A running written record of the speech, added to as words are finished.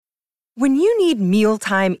When you need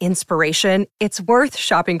mealtime inspiration, it's worth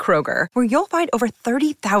shopping Kroger, where you'll find over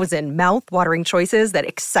 30,000 mouth-watering choices that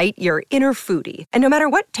excite your inner foodie. And no matter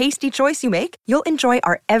what tasty choice you make, you'll enjoy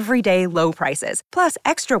our everyday low prices, plus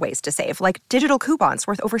extra ways to save, like digital coupons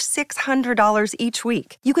worth over $600 each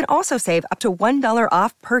week. You can also save up to $1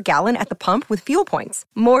 off per gallon at the pump with fuel points.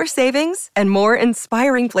 More savings and more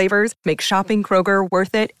inspiring flavors make shopping Kroger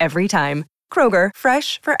worth it every time. Kroger,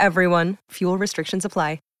 fresh for everyone. Fuel restrictions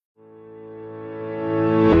apply.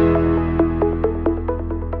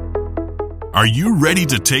 Are you ready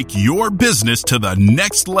to take your business to the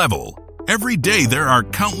next level? Every day there are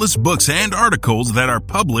countless books and articles that are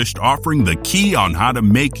published offering the key on how to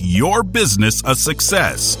make your business a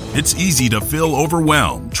success. It's easy to feel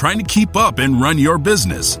overwhelmed trying to keep up and run your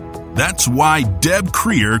business. That's why Deb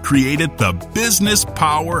Creer created the Business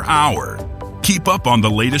Power Hour. Keep up on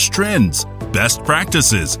the latest trends, best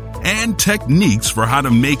practices, and techniques for how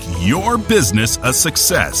to make your business a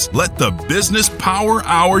success. Let the Business Power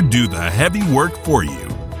Hour do the heavy work for you.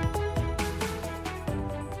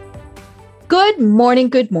 Good morning.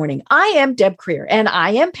 Good morning. I am Deb Creer, and I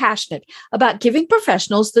am passionate about giving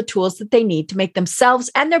professionals the tools that they need to make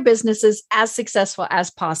themselves and their businesses as successful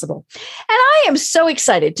as possible. And I am so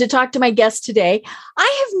excited to talk to my guest today.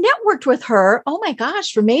 I have networked with her, oh my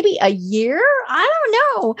gosh, for maybe a year. I don't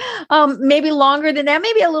know, maybe longer than that,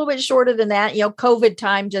 maybe a little bit shorter than that. COVID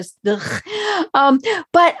time just, but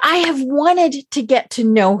I have wanted to get to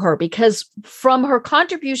know her because from her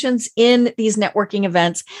contributions in these networking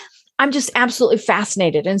events, I'm just absolutely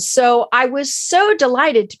fascinated. And so I was so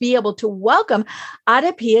delighted to be able to welcome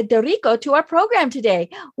AdaPia Derico to our program today.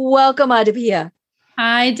 Welcome, AdaPia.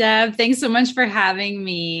 Hi, Deb. Thanks so much for having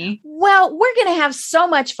me. Well, we're going to have so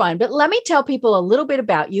much fun, but let me tell people a little bit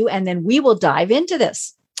about you, and then we will dive into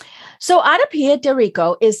this. So AdaPia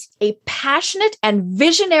Derico is a passionate and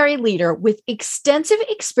visionary leader with extensive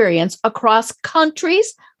experience across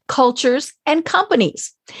countries, cultures, and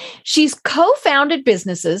companies. She's co-founded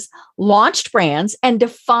businesses, launched brands, and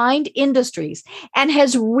defined industries, and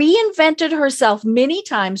has reinvented herself many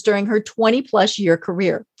times during her 20-plus year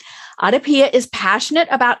career. AdaPia is passionate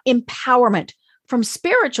about empowerment, from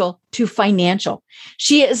spiritual to financial.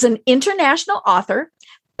 She is an international author,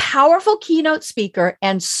 powerful keynote speaker,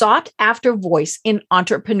 and sought-after voice in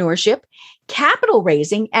entrepreneurship, capital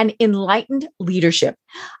raising, and enlightened leadership.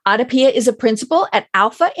 AdaPia is a principal at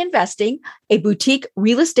Alpha Investing, a boutique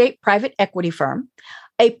real estate private equity firm,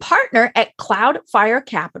 a partner at Cloudfire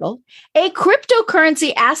Capital, a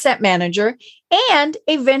cryptocurrency asset manager, and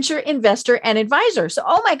a venture investor and advisor. So,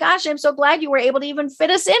 oh my gosh, I'm so glad you were able to even fit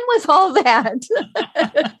us in with all that.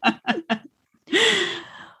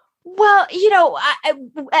 Well,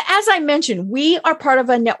 as I mentioned, we are part of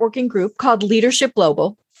a networking group called Leadership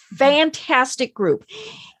Global. Fantastic group.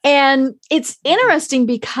 And it's interesting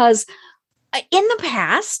because in the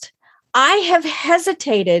past, I have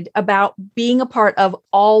hesitated about being a part of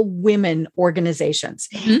all women organizations.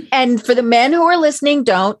 Mm-hmm. And for the men who are listening,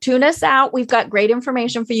 don't tune us out. We've got great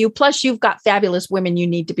information for you. Plus, you've got fabulous women you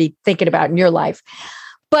need to be thinking about in your life.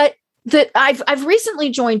 But I've recently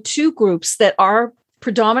joined two groups that are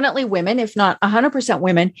predominantly women, if not 100%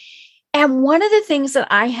 women. And one of the things that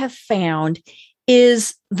I have found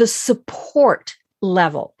is the support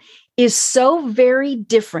level is so very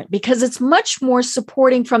different because it's much more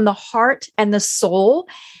supporting from the heart and the soul,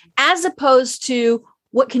 as opposed to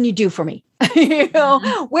what can you do for me?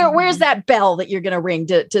 Where's that bell that you're going to ring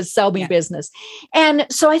to sell me business? And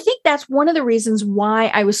so I think that's one of the reasons why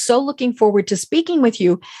I was so looking forward to speaking with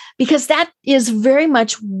you, because that is very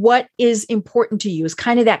much what is important to you, is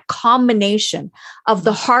kind of that combination of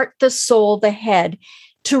the heart, the soul, the head,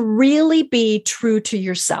 to really be true to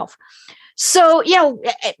yourself. So,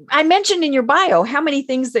 I mentioned in your bio how many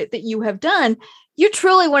things that you have done. You're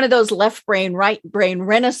truly one of those left brain, right brain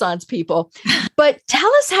Renaissance people. But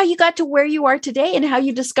tell us how you got to where you are today and how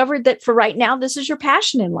you discovered that for right now, this is your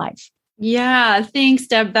passion in life. Yeah, thanks,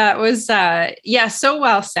 Deb. That was, so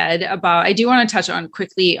well said about, I do want to touch on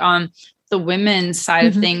quickly on the women's side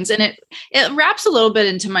of things. And it wraps a little bit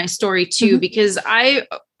into my story too, because I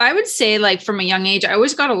would say, like, from a young age, I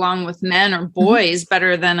always got along with men or boys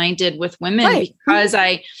better than I did with women, because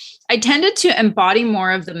I tended to embody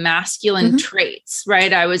more of the masculine traits,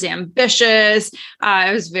 right? I was ambitious.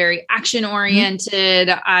 I was very action oriented.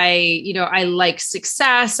 I like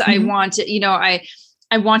success. I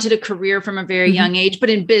wanted a career from a very young age, but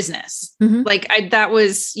in business. That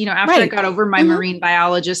was, after I got over my marine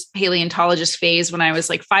biologist, paleontologist phase when I was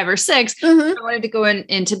like 5 or 6, I wanted to go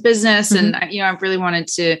into business. And, I really wanted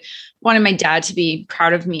to wanted my dad to be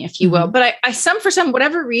proud of me, if you will. But for some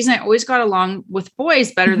whatever reason, I always got along with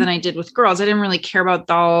boys better than I did with girls. I didn't really care about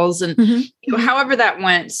dolls and however that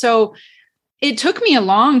went. So it took me a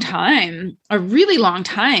long time, a really long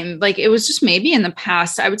time. Like it was just maybe in the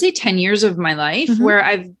past, I would say 10 years of my life where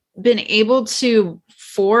I've been able to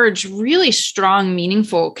forge really strong,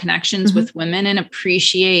 meaningful connections with women and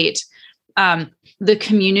appreciate the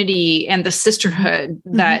community and the sisterhood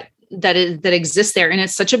that exists there. And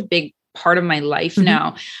it's such a big part of my life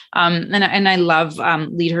now. And I love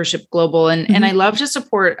Leadership Global and I love to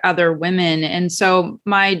support other women. And so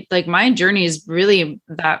my journey is really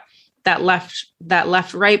that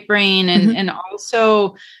left right brain and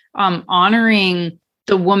also honoring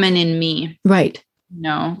the woman in me. Right.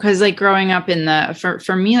 Because like growing up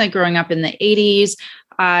for me, like growing up in the 80s,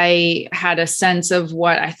 I had a sense of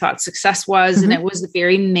what I thought success was. And it was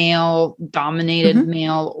very male dominated,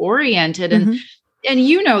 male oriented. And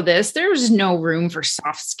you know this, there was no room for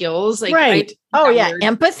soft skills. Like, right.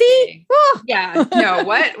 Empathy. Oh. Yeah. No,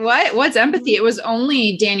 what's empathy? It was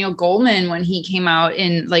only Daniel Goleman when he came out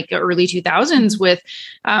in like the early 2000s with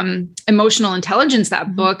Emotional Intelligence,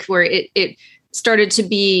 that book where it started to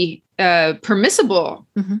be permissible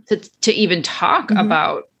to even talk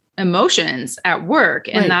about emotions at work.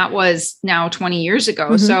 And that was now 20 years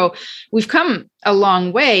ago. So we've come a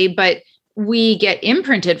long way, but we get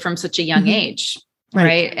imprinted from such a young age.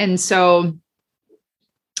 Right. And so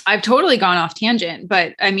I've totally gone off tangent,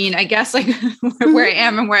 but I mean, I guess like where I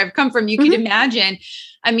am and where I've come from, you can imagine.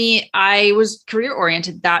 I mean, I was career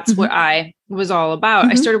oriented. That's what I was all about.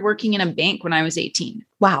 I started working in a bank when I was 18.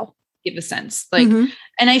 Wow. Give a sense. Like,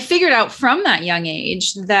 and I figured out from that young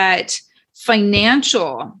age that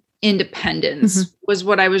financial independence was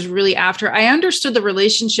what I was really after. I understood the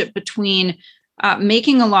relationship between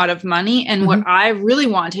making a lot of money and what I really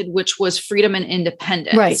wanted, which was freedom and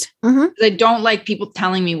independence. Right. I don't like people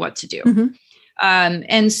telling me what to do.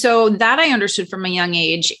 And so that I understood from a young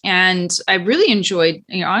age. And I really enjoyed,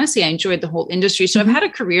 honestly, I enjoyed the whole industry. So I've had a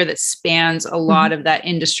career that spans a lot of that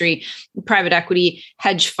industry: private equity,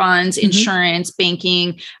 hedge funds, insurance,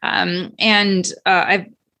 banking. And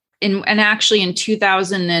actually in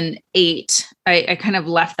 2008, I kind of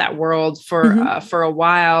left that world for a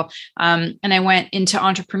while. And I went into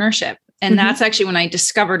entrepreneurship. And that's actually when I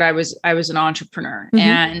discovered I was an entrepreneur.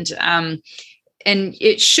 And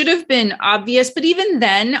it should have been obvious, but even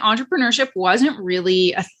then entrepreneurship wasn't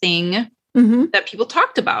really a thing that people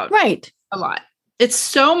talked about a lot. It's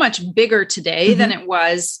so much bigger today than it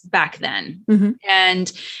was back then.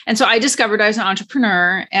 And so I discovered I was an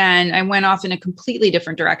entrepreneur and I went off in a completely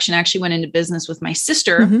different direction. I actually went into business with my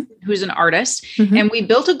sister, who's an artist, and we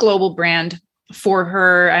built a global brand for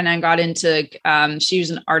her. And I got into, she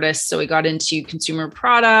was an artist. So we got into consumer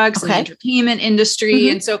products and the entertainment industry.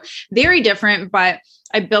 And so very different, but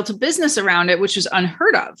I built a business around it, which was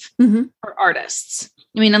unheard of for artists.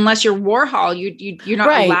 I mean, unless you're Warhol, you're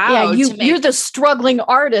not allowed to make. You're the struggling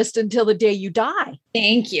artist until the day you die.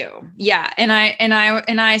 Thank you. Yeah. And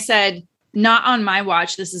I said, not on my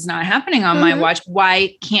watch. This is not happening on my watch.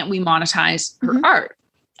 Why can't we monetize her art?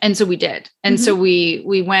 And so we did. And so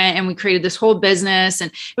we went and we created this whole business.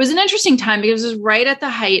 And it was an interesting time because it was right at the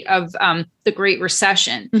height of the Great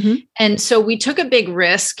Recession. And so we took a big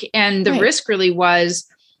risk. And the risk really was,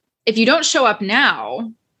 if you don't show up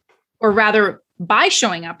now, or rather by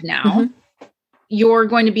showing up now, you're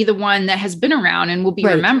going to be the one that has been around and will be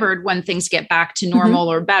remembered when things get back to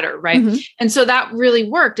normal or better. Right. And so that really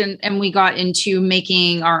worked. And we got into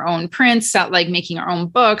making our own prints, like making our own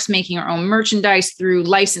books, making our own merchandise through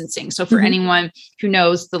licensing. So for anyone who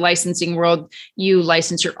knows the licensing world, you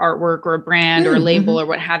license your artwork or a brand or a label or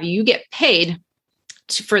what have you, you get paid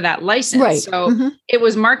for that license. Right. So it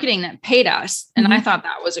was marketing that paid us. And I thought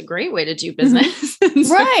that was a great way to do business.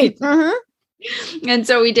 And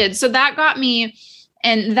so we did. So that got me,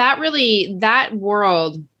 and that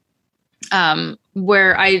world,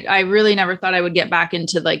 where I really never thought I would get back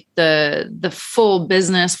into like the full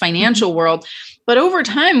business financial world. But over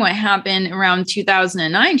time, what happened around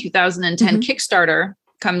 2009, 2010, Kickstarter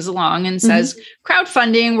comes along and says,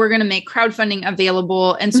 crowdfunding, we're going to make crowdfunding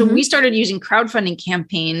available. And so we started using crowdfunding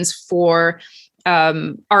campaigns for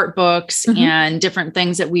art books and different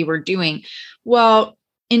things that we were doing. Well,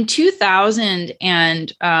 in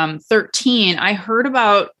 2013, I heard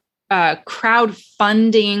about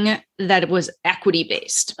crowdfunding that was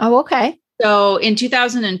equity-based. Oh, okay. So in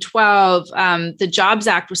 2012, the Jobs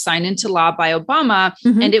Act was signed into law by Obama,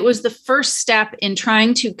 and it was the first step in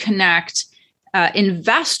trying to connect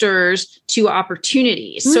investors to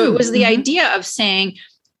opportunities. So it was the idea of saying,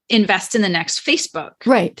 invest in the next Facebook.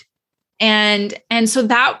 Right. And so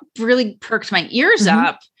that really perked my ears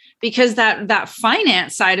up, because that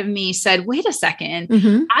finance side of me said, wait a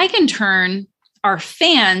second, I can turn our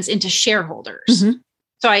fans into shareholders.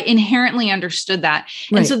 So I inherently understood that.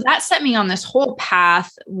 Right. And so that set me on this whole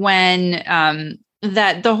path when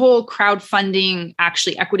that the whole crowdfunding,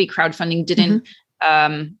 actually equity crowdfunding, didn't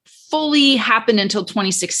fully happen until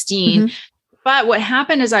 2016. But what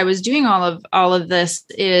happened as I was doing all of this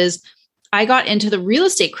is I got into the real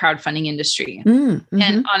estate crowdfunding industry.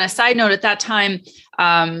 And on a side note, at that time,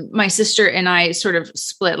 my sister and I sort of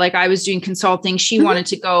split. Like, I was doing consulting. She wanted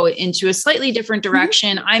to go into a slightly different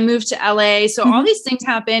direction. I moved to LA. So all these things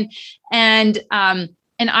happened. And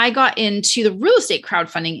I got into the real estate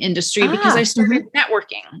crowdfunding industry because I started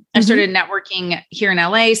networking. I started networking here in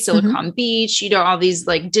LA, Silicon Beach, all these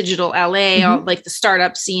like digital LA, all, like the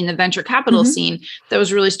startup scene, the venture capital scene that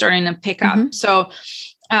was really starting to pick up. So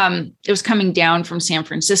it was coming down from San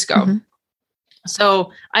Francisco.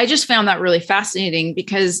 So I just found that really fascinating,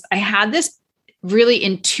 because I had this really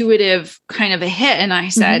intuitive kind of a hit. And I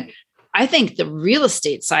said, I think the real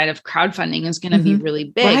estate side of crowdfunding is going to be really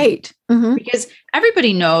big. Because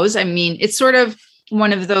everybody knows, I mean, it's sort of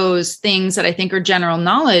one of those things that I think are general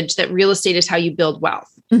knowledge, that real estate is how you build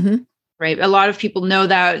wealth. Right. A lot of people know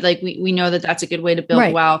that, like, we know that that's a good way to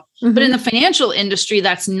build wealth, but in the financial industry,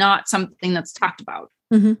 that's not something that's talked about.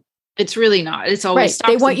 It's really not. It's always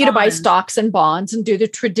They want you to buy stocks and bonds and do the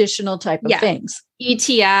traditional type of things.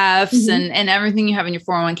 ETFs and everything you have in your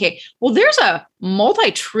 401k. Well, there's a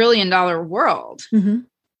multi-trillion-dollar world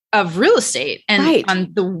of real estate,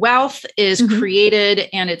 and the wealth is created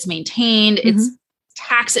and it's maintained. It's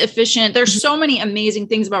tax efficient. There's so many amazing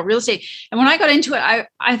things about real estate. And when I got into it,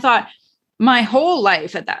 I thought my whole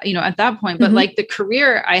life at that point, but like the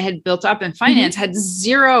career I had built up in finance had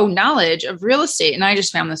zero knowledge of real estate. And I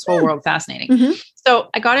just found this whole world fascinating. So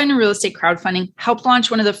I got into real estate crowdfunding, helped launch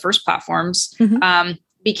one of the first platforms,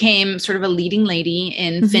 became sort of a leading lady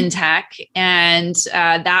in fintech. And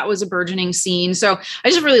that was a burgeoning scene. So I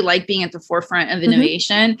just really like being at the forefront of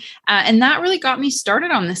innovation. And that really got me started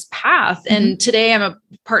on this path. And today I'm a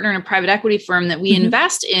partner in a private equity firm that we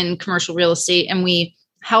invest in commercial real estate, and we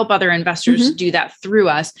help other investors do that through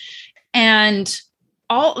us. And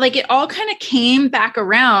it all kind of came back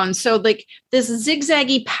around. So like this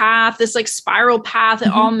zigzaggy path, this like spiral path, it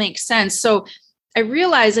all makes sense. So I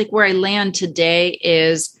realized like where I land today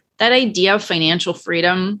is that idea of financial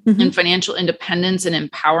freedom and financial independence and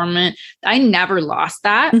empowerment. I never lost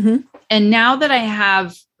that. And now that I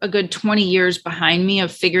have a good 20 years behind me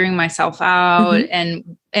of figuring myself out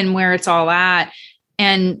and where it's all at,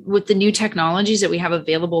 and with the new technologies that we have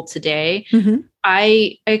available today,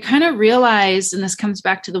 I kind of realized, and this comes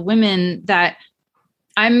back to the women, that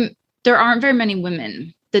there aren't very many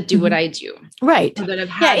women that do what I do. Right. That have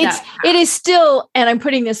had it is still, and I'm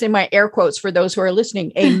putting this in my air quotes for those who are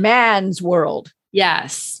listening, a man's world.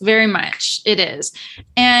 Yes, very much. It is.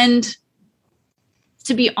 And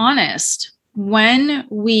to be honest, when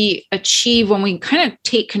we kind of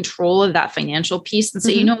take control of that financial piece and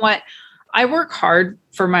say, you know what, I work hard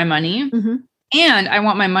for my money and I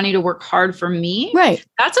want my money to work hard for me. Right.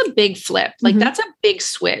 That's a big flip. Like that's a big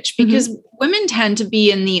switch, because women tend to be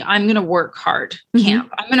in the, I'm going to work hard camp.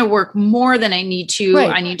 I'm going to work more than I need to. Right.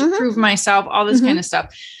 I need to prove myself, all this kind of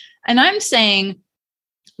stuff. And I'm saying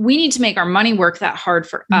we need to make our money work that hard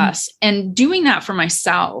for us. And doing that for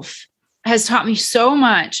myself has taught me so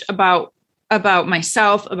much about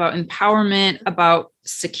myself, about empowerment, about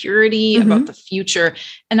security, about the future.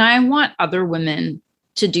 And I want other women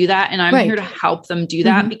to do that. And I'm here to help them do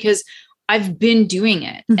that, because I've been doing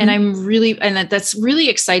it. And that's really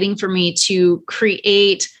exciting for me to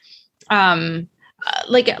create,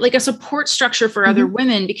 like a support structure for other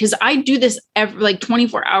women, because I do this like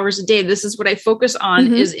 24 hours a day. This is what I focus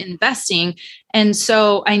on is investing. And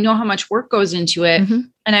so I know how much work goes into it.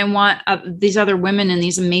 And I want these other women in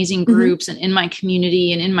these amazing groups and in my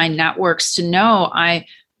community and in my networks to know I'm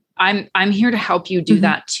here to help you do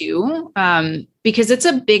that too. Because it's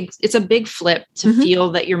a big flip to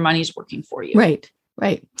feel that your money's working for you. Right.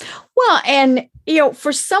 Right. Well, and,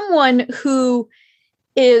 for someone who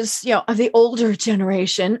is, of the older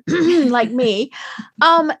generation, like me,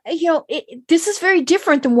 this is very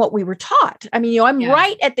different than what we were taught. I mean, I'm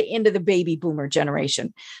right at the end of the baby boomer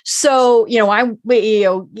generation. So, there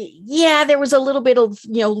was a little bit of,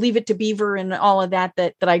 Leave It to Beaver and all of that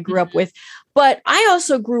I grew up with. But I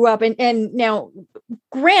also grew up and now,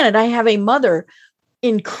 granted, I have a mother,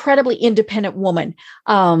 incredibly independent woman.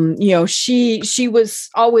 She was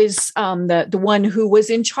always the one who was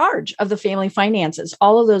in charge of the family finances,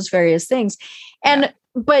 all of those various things. And,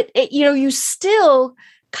 but you still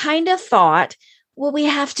kind of thought, well, we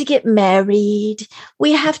have to get married.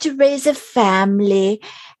 We have to raise a family.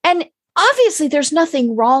 And obviously there's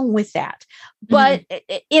nothing wrong with that. But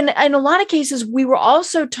in a lot of cases, we were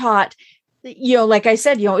also taught, like I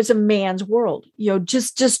said, it's a man's world,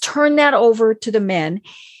 just turn that over to the men.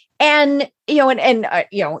 And,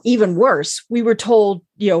 even worse, we were told,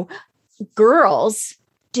 girls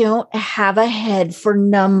don't have a head for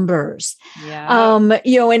numbers. Yeah.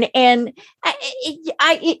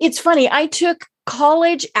 It's funny. I took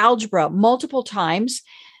college algebra multiple times,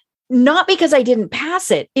 not because I didn't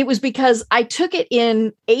pass it. It was because I took it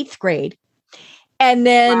in 8th grade. And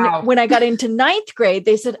then when I got into 9th grade,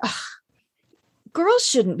 they said, girls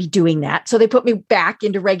shouldn't be doing that. So they put me back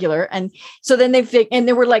into regular. And so then and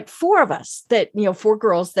there were like 4 of us that, 4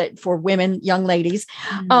 girls for women, young ladies,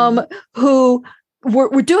 who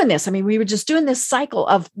were doing this. I mean, we were just doing this cycle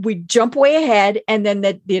of we'd jump way ahead and then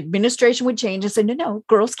the administration would change and say, no,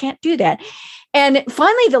 girls can't do that. And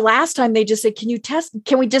finally, the last time they just said, can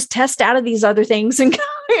we just test out of these other things? And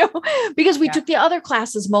because we took the other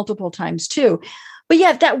classes multiple times too. But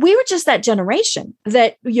yeah, that we were just that generation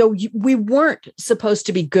that, we weren't supposed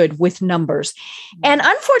to be good with numbers. And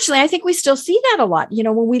unfortunately, I think we still see that a lot.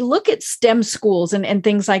 When we look at STEM schools and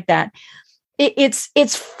things like that,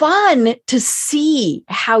 it's fun to see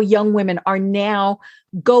how young women are now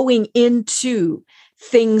going into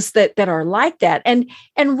things that are like that and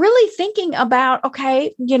really thinking about,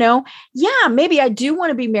 okay, maybe I do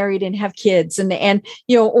want to be married and have kids and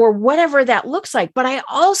or whatever that looks like, but I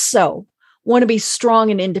also want to be strong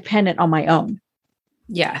and independent on my own.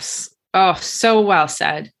 Yes. Oh, so well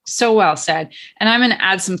said. So well said. And I'm going to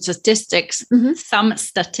add some statistics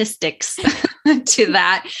to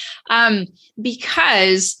that.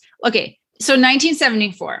 Because, okay, so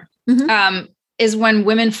 1974 is when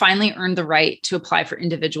women finally earned the right to apply for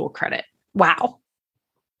individual credit. Wow.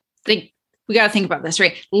 We got to think about this,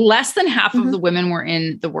 right? Less than half of the women were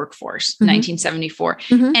in the workforce in 1974,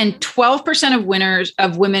 and 12%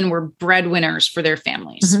 of women were breadwinners for their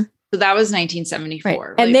families. So that was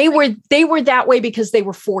 1974. Right. And they were that way because they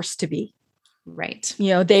were forced to be. Right.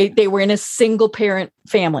 They were in a single parent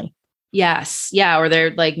family. Yes. Yeah. Or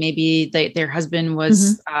they're like, maybe their husband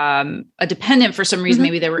was a dependent for some reason.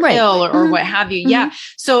 Maybe they were ill or what have you. Yeah.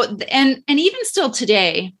 So, and even still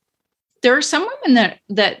today, there are some women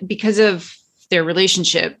that because of their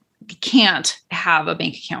relationship can't have a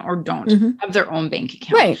bank account or don't have their own bank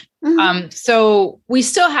account. Right. So we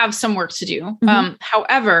still have some work to do.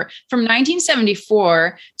 However, from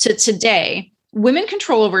 1974 to today, women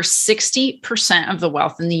control over 60% of the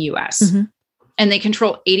wealth in the US. And they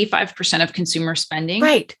control 85% of consumer spending.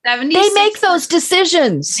 Right. They make those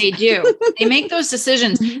decisions. They do. They make those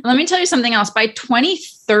decisions. Let me tell you something else. By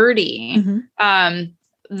 2030,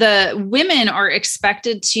 the women are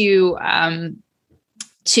expected to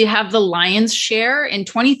have the lion's share in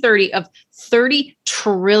 2030 of $30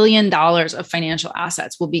 trillion of financial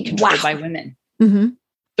assets will be controlled by women.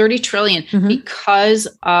 30 trillion because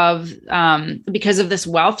of this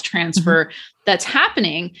wealth transfer that's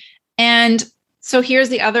happening. And so here's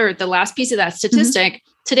the last piece of that statistic.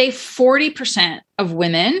 Today, 40% of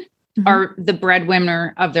women are the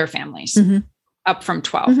breadwinner of their families, up from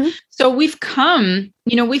 12. So we've come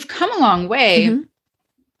a long way.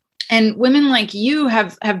 And women like you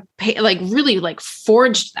have really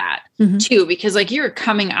forged that too, because you're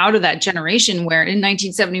coming out of that generation where in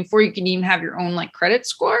 1974, you can even have your own credit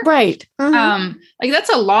score. Right. That's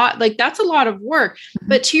a lot, that's a lot of work.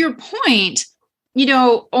 But to your point,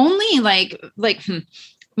 only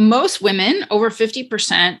most women over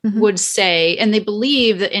 50% would say, and they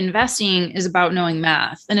believe that investing is about knowing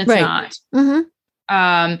math, and it's not.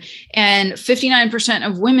 And 59%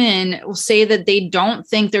 of women will say that they don't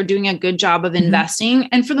think they're doing a good job of investing.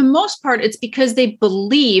 And for the most part, it's because they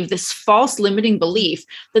believe this false limiting belief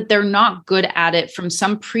that they're not good at it from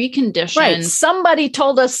some precondition. Right. Somebody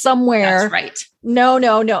told us somewhere. That's right. No,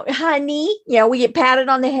 honey. We get patted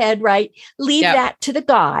on the head, right? Leave that to the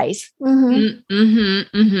guys.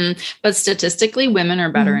 But statistically, women are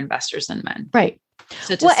better investors than men. Right.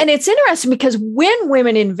 Well, and it's interesting because when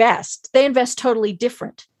women invest, they invest totally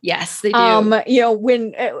different. Yes, they do.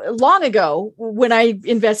 When long ago, when I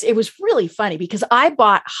invest, it was really funny because I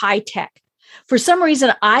bought high tech. For some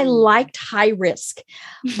reason, I liked high risk,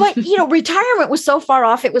 but retirement was so far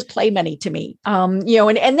off; it was play money to me. And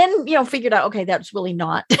then figured out, okay, that's really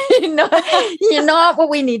not not what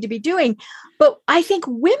we need to be doing. But I think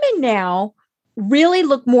women now really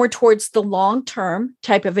look more towards the long-term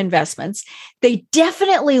type of investments. They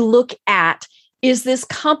definitely look at, is this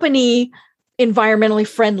company environmentally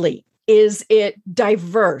friendly? Is it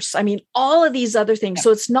diverse? I mean, all of these other things.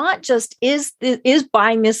 So it's not just, is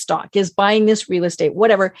buying this stock, is buying this real estate,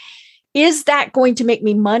 whatever, is that going to make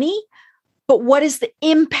me money? But what is the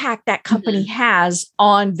impact that company has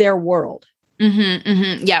on their world?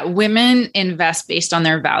 Yeah. Women invest based on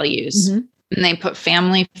their values. And they put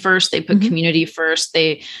family first. They put community first.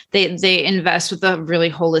 They invest with a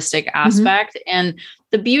really holistic aspect. And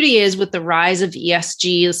the beauty is with the rise of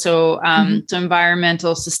ESG, so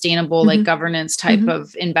environmental, sustainable, like governance type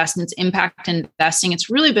of investments, impact investing, it's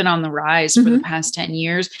really been on the rise for the past 10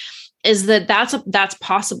 years. Is that's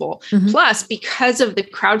possible. Plus, because of the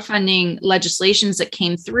crowdfunding legislations that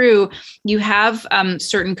came through, you have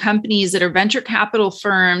certain companies that are venture capital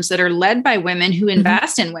firms that are led by women who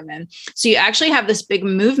invest in women. So you actually have this big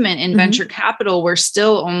movement in venture capital where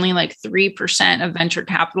still only like 3% of venture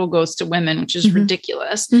capital goes to women, which is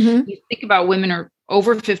ridiculous. You think about women are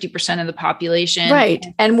over 50% of the population. Right.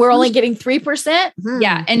 And we're only getting 3%.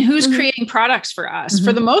 Yeah. And who's creating products for us?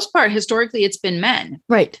 For the most part, historically, it's been men.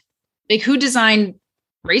 Right. Like who designed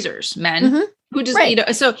razors? Men. Who does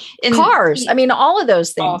so cars? I mean, all of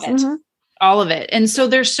those things. All of it. And so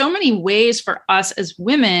there's so many ways for us as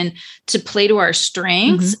women to play to our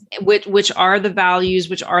strengths, which are the values,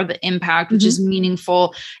 which are the impact, which is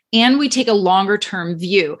meaningful. And we take a longer term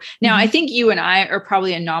view. Now, I think you and I are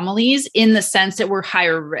probably anomalies in the sense that we're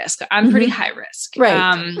higher risk. I'm pretty high risk. Right.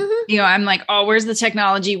 I'm like, oh, where's the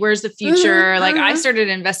technology? Where's the future? Like I started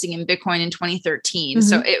investing in Bitcoin in 2013.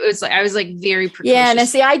 So it was like, I was like very precocious. Yeah. And I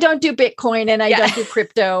see, I don't do Bitcoin and I don't do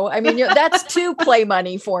crypto. I mean, that's too play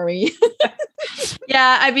money for me.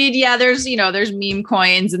 Yeah. I mean, there's meme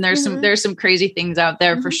coins and there's some crazy things out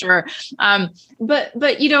there for sure. But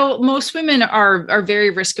most women are very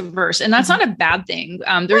risk averse, and that's not a bad thing.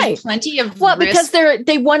 There's plenty of risk. Because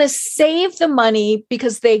they want to save the money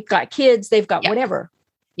because they've got kids, they've got whatever.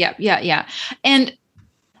 Yeah. And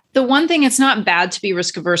the one thing, it's not bad to be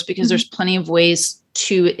risk averse because there's plenty of ways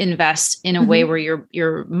to invest in a way where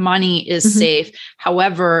your money is safe.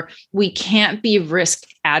 However, we can't be risk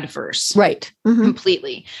adverse, right?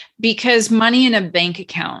 Completely, because money in a bank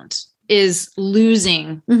account is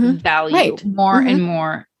losing value more and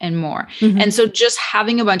more and more. And so just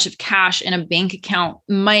having a bunch of cash in a bank account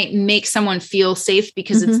might make someone feel safe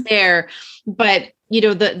because it's there. But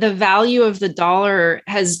the value of the dollar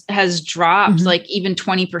has dropped like even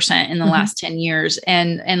 20% in the last 10 years.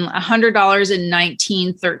 And $100 in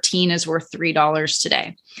 1913 is worth $3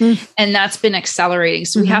 today. And that's been accelerating.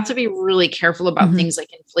 So we have to be really careful about things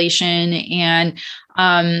like inflation and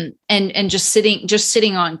just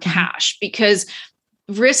sitting on cash, because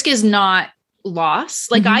risk is not loss.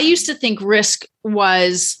 Like I used to think risk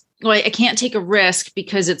was, well, I can't take a risk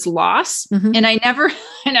because it's loss. And I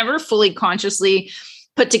never fully consciously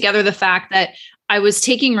put together the fact that I was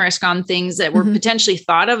taking risk on things that were potentially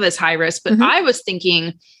thought of as high risk, but I was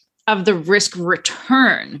thinking of the risk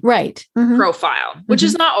return profile, which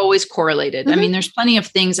is not always correlated. I mean, there's plenty of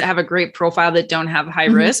things that have a great profile that don't have high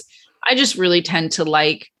risk. I just really tend to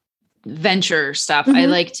like venture stuff. I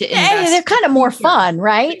like to invest. Yeah, they're kind of more fun,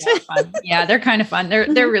 right? Yeah, they're kind of fun. They're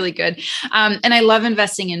really good. And I love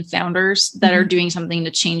investing in founders that are doing something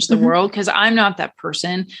to change the world, because I'm not that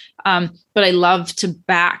person. But I love to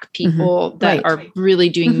back people that are really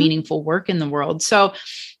doing meaningful work in the world. So,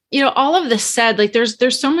 all of this said, like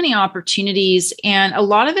there's so many opportunities, and a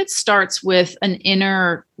lot of it starts with an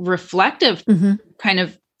inner reflective kind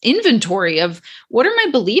of inventory of what are my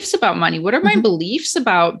beliefs about money? What are my beliefs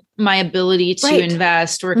about my ability to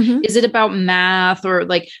invest? Or is it about math or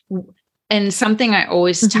like, and something I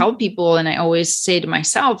always tell people, and I always say to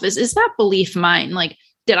myself is that belief mine? Like,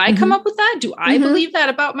 did I come up with that? Do I believe that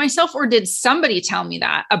about myself? Or did somebody tell me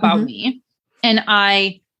that about me and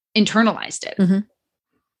I internalized it?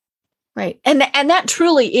 Right. And that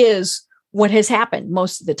truly is what has happened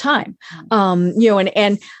most of the time.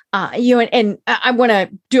 And I want to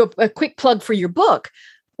do a quick plug for your book,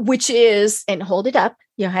 which is, and hold it up.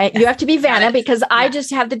 You have to be Vanna, because I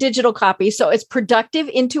just have the digital copy. So it's Productive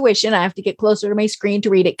Intuition. I have to get closer to my screen to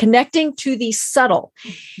read it. Connecting to the Subtle.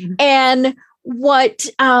 And what,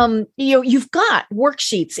 you've got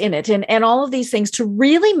worksheets in it and all of these things to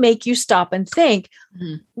really make you stop and think,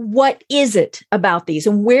 what is it about these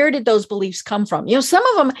and where did those beliefs come from? Some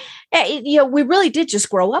of them, we really did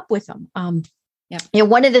just grow up with them.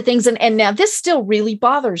 One of the things, and now this still really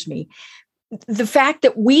bothers me, the fact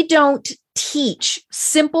that we don't teach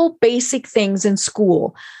simple, basic things in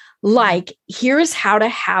school, like here's how to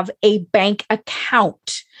have a bank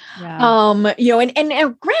account. And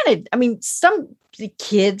granted, I mean, some the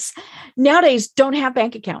kids nowadays don't have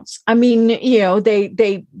bank accounts. I mean,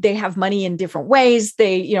 they have money in different ways.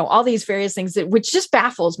 They, all these various things which just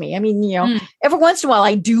baffles me. I mean, every once in a while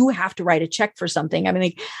I do have to write a check for something. I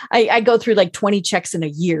mean, I go through like 20 checks in a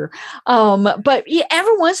year. But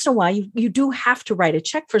every once in a while you do have to write a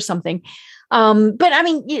check for something. But I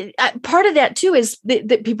mean, part of that too is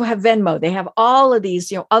that people have Venmo. They have all of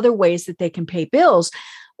these, other ways that they can pay bills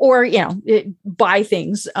or, buy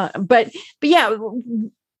things. But yeah,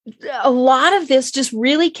 a lot of this just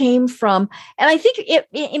really came from, and I think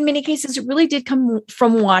in many cases, it really did come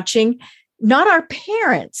from watching not our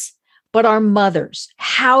parents, but our mothers.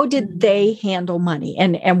 How did they handle money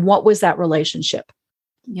and what was that relationship?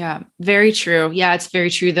 Yeah, very true. Yeah, it's very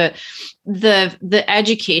true. The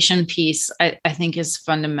education piece, I think, is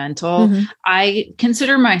fundamental. Mm-hmm. I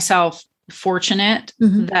consider myself fortunate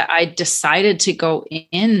that I decided to go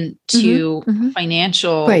into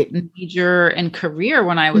financial major and career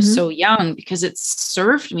when I was so young, because it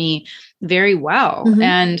served me very well.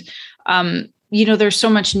 And,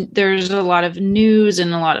 there's a lot of news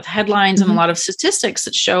and a lot of headlines and a lot of statistics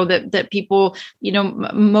that show that people,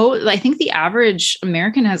 I think the average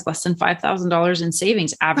American has less than $5,000 in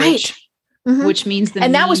savings average, which means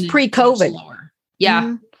and that was pre-COVID.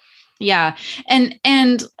 Yeah. Yeah. And,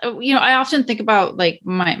 I often think about like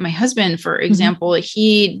my husband, for example,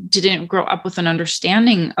 he didn't grow up with an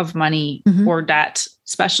understanding of money or debt,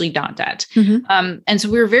 especially not debt. And so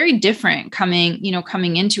we were very different coming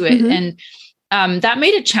into it. And, that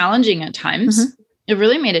made it challenging at times. It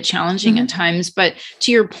really made it challenging at times. But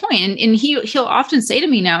to your point, and he'll often say to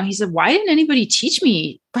me now, he said, why didn't anybody teach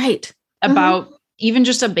me about even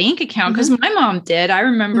just a bank account? Because my mom did. I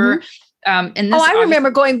remember. I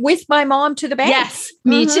remember going with my mom to the bank. Yes,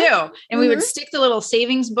 me too. And we would stick the little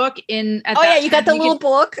savings book in. You got the little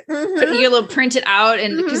book. You print it out,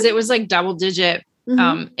 and because it was like double digit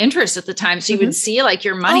interest at the time, so you would see like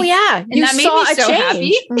your money. Oh yeah, and that made me so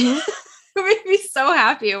happy. It made me so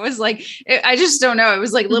happy. It was like, I just don't know. It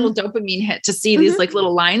was like little dopamine hit to see these like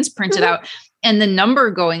little lines printed out and the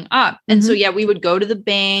number going up. And so, we would go to the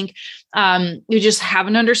bank. You just have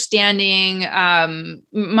an understanding.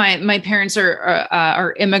 My parents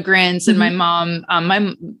are immigrants, and my mom,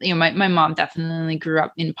 my mom definitely grew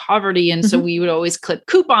up in poverty. And so we would always clip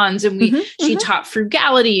coupons, and she taught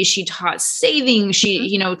frugality. She taught saving.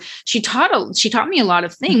 She taught me a lot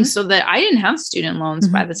of things so that I didn't have student loans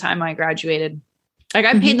by the time I graduated. Like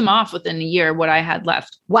I paid them off within a year, what I had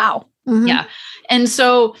left. Wow. Yeah. And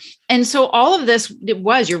so all of this,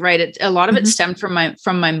 you're right. A lot of it stemmed from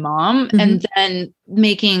my mom and then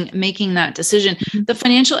making that decision. The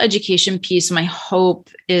financial education piece, my hope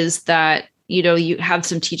is that, you have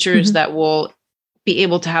some teachers that will be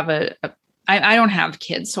able to have I don't have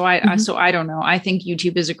kids, so I don't know. I think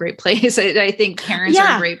YouTube is a great place. I think parents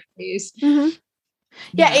are a great place.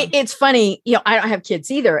 Yeah, it's funny. I don't have kids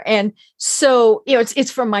either. And so, it's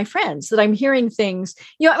from my friends that I'm hearing things,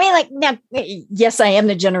 I mean, like now, yes, I am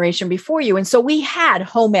the generation before you. And so we had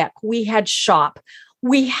home ec, we had shop,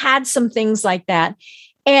 we had some things like that.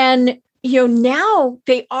 And, now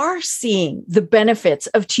they are seeing the benefits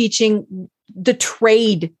of teaching the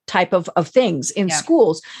trade type of things in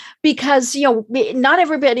schools, because, not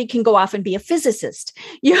everybody can go off and be a physicist.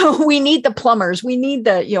 We need the plumbers, we need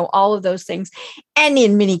the, all of those things. And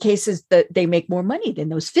in many cases they make more money than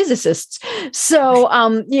those physicists. So,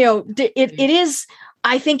 it is,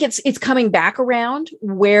 I think it's coming back around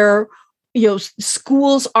where,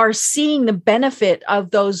 schools are seeing the benefit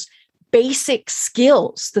of those basic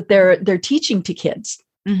skills that they're teaching to kids.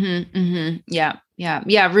 Yeah.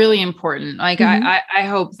 Really important. Like I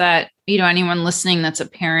hope that, anyone listening that's a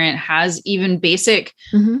parent has even basic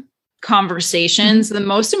conversations. The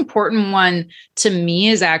most important one to me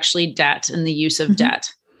is actually debt and the use of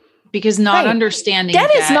debt, because not understanding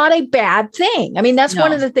debt is not a bad thing. I mean, that's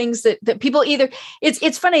one of the things that people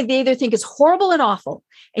it's funny. They either think it's horrible and awful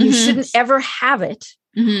and you shouldn't ever have it.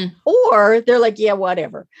 Or they're like, yeah,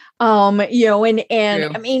 whatever. And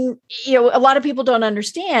I mean, a lot of people don't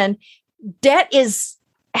understand debt is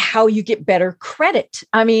how you get better credit.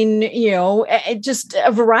 I mean, just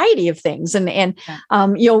a variety of things and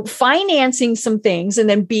financing some things and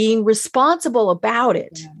then being responsible about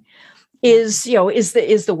it is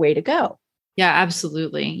the way to go. Yeah,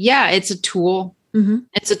 absolutely. Yeah. It's a tool.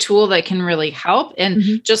 It's a tool that can really help.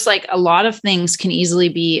 And just like a lot of things can easily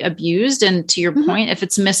be abused. And to your point, if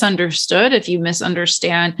it's misunderstood, if you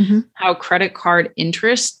misunderstand how credit card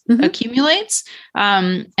interest accumulates,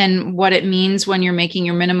 and what it means when you're making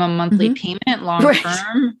your minimum monthly payment long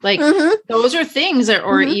term, like those are things that,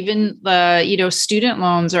 or even the, student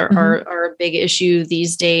loans are a big issue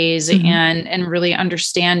these days, and really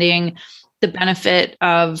understanding the benefit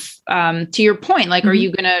of, to your point, like, are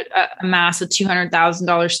you going to amass a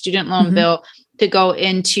 $200,000 student loan bill to go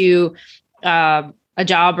into a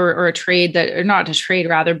job or a trade that, or not a trade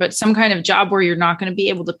rather, but some kind of job where you're not going to be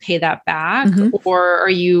able to pay that back? Or are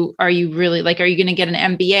you really like, are you going to get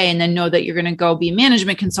an MBA and then know that you're going to go be a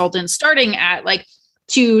management consultant starting at like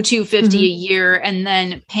 $250 a year and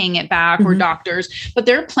then paying it back, or doctors? But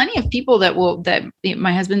there are plenty of people that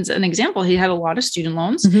my husband's an example. He had a lot of student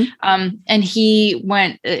loans, and he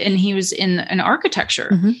went and he was in an architecture,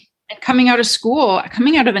 and coming out of school,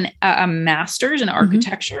 coming out of a master's in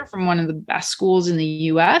architecture from one of the best schools in the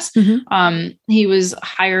US. He was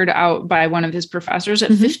hired out by one of his professors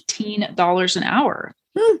at $15 an hour.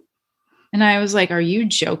 And I was like, are you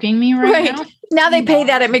joking me right now? Now they pay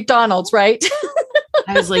that at McDonald's, right?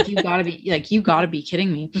 I was like, you gotta be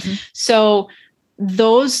kidding me. So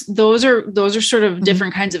those are sort of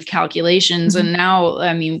different kinds of calculations. And now,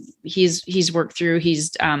 I mean, he's worked through,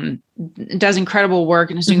 does incredible work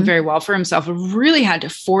and is doing very well for himself. Really had to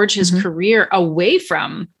forge his career away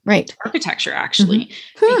from architecture, actually,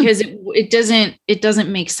 because it doesn't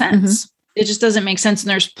make sense. It just doesn't make sense. And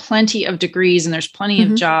there's plenty of degrees and there's plenty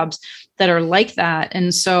of jobs that are like that.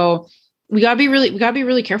 And so we gotta be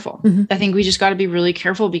really careful. I think we just gotta be really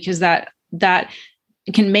careful, because that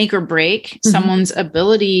can make or break someone's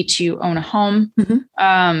ability to own a home,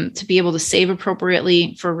 to be able to save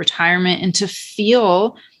appropriately for retirement, and to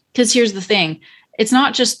feel, because here's the thing, it's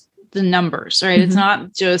not just the numbers, right? It's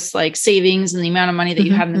not just like savings and the amount of money that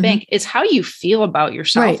you have in the bank. It's how you feel about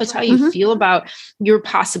yourself. It's how you feel about your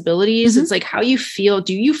possibilities. It's like how you feel.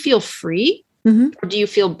 Do you feel free, or do you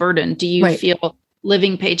feel burdened? Do you feel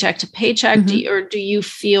living paycheck to paycheck, or do you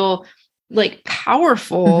feel like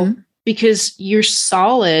powerful because you're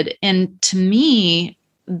solid? And to me,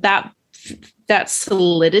 that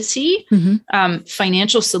solidity,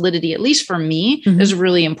 financial solidity, at least for me, is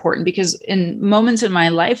really important, because in moments in my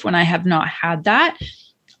life when I have not had that,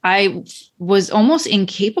 I was almost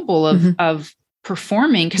incapable of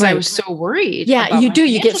performing, because I was so worried. Yeah, you do.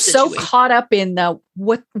 You get so caught up in the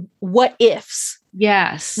what ifs.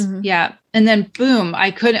 Yes. Yeah. And then boom,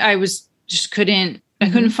 I couldn't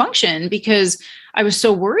function, because I was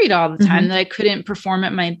so worried all the time that I couldn't perform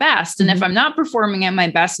at my best. And if I'm not performing at my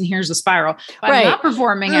best, and here's the spiral, if I'm not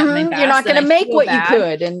performing at my best, you're not going to make what you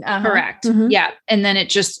could. And correct. Yeah. And then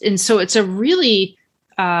so it's a really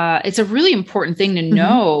important thing to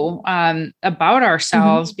know about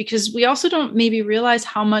ourselves, because we also don't maybe realize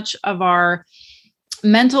how much of our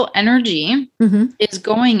mental energy is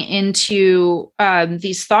going into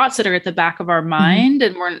these thoughts that are at the back of our mind,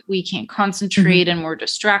 and we can't concentrate, and we're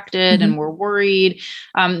distracted, and we're worried,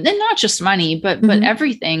 and not just money, but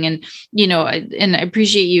everything. And and I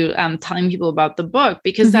appreciate you telling people about the book,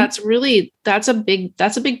 because that's a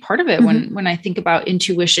big part of it. When I think about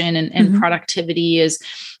intuition and productivity,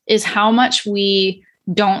 is how much we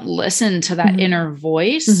don't listen to that inner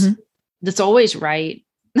voice that's always right.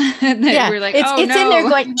 We're like, it's in there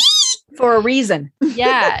going for a reason.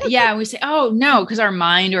 Yeah. And we say, oh no, because our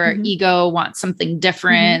mind or our ego wants something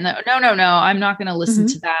different. No, I'm not going to listen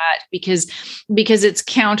to that, because it's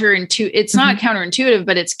counterintuitive. It's not counterintuitive,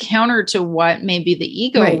 but it's counter to what maybe the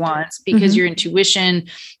ego wants, because your intuition,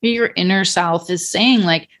 your inner self is saying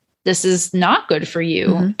like, this is not good for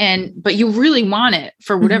you. But you really want it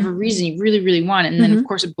for whatever reason. You really, really want it. And then of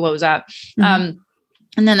course it blows up.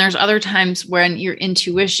 And then there's other times when your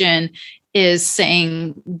intuition is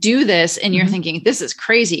saying, do this. And you're thinking, this is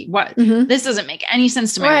crazy. What? This doesn't make any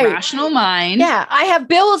sense to my rational mind. Yeah. I have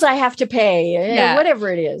bills I have to pay, whatever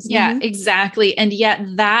it is. Yeah, exactly. And yet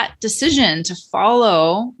that decision to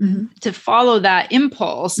follow that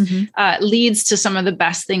impulse leads to some of the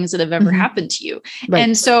best things that have ever happened to you.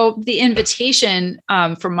 And so the invitation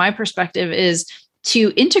from my perspective is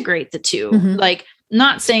to integrate the two. Like,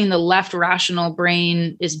 not saying the left rational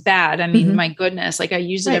brain is bad. I mean, my goodness, like I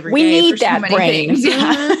use it every day. We need for so that many brain. Things.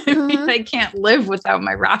 I can't live without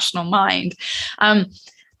my rational mind.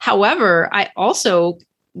 However, I also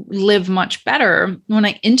live much better when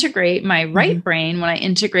I integrate my right brain, when I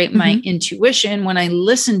integrate my intuition, when I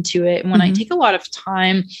listen to it, and when I take a lot of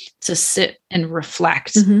time to sit and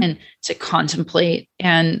reflect and to contemplate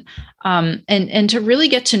and to really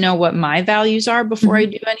get to know what my values are before I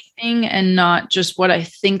do anything, and not just what I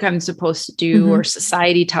think I'm supposed to do or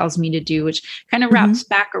society tells me to do, which kind of wraps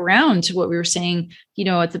back around to what we were saying,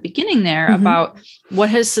 at the beginning there about what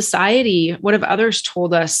have others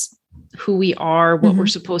told us who we are, what we're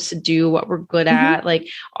supposed to do, what we're good at, like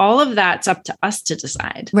all of that's up to us to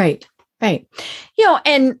decide. Right. Right.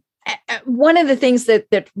 And one of the things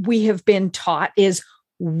that we have been taught is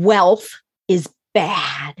wealth is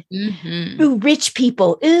bad. Ooh, rich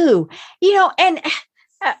people. Ooh, and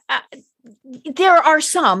there are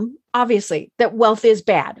some, obviously, that wealth is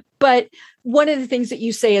bad. But one of the things that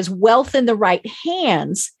you say is wealth in the right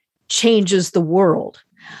hands changes the world.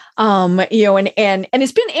 And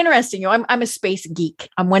it's been interesting. I'm a space geek.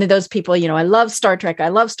 I'm one of those people, I love Star Trek. I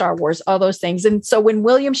love Star Wars, all those things. And so when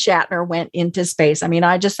William Shatner went into space,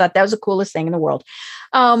 I just thought that was the coolest thing in the world.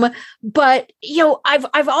 But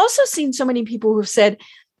I've also seen so many people who've said,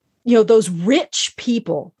 those rich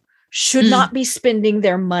people should not be spending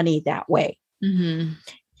their money that way.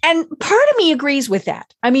 And part of me agrees with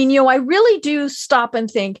that. I really do stop and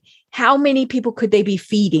think, how many people could they be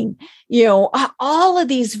feeding? All of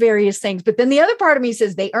these various things. But then the other part of me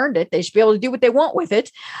says they earned it. They should be able to do what they want with it.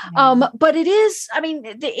 But it is,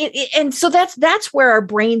 and so that's where our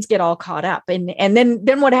brains get all caught up. And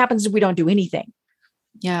then what happens if we don't do anything?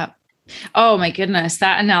 Yeah. Oh my goodness.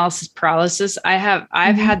 That analysis paralysis.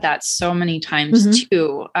 I've had that so many times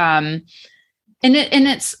too. And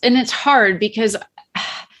it's hard because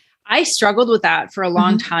I struggled with that for a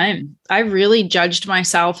long time. I really judged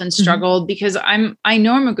myself and struggled because I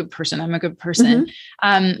know I'm a good person. I'm a good person.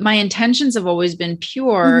 My intentions have always been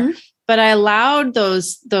pure, but I allowed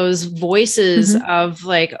those voices of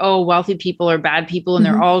like, oh, wealthy people are bad people and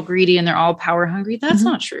they're all greedy and they're all power hungry. That's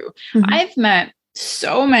not true. I've met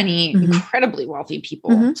so many incredibly wealthy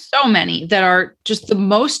people, so many that are just the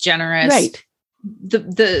most generous, right?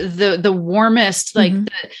 The warmest, like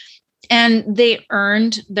and they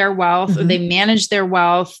earned their wealth or they manage their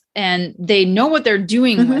wealth and they know what they're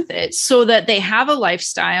doing with it so that they have a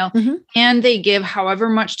lifestyle and they give however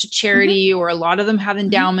much to charity or a lot of them have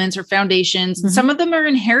endowments or foundations. And some of them are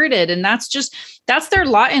inherited and that's their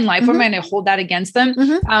lot in life. I'm going to hold that against them.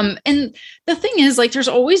 And the thing is like, there's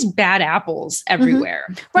always bad apples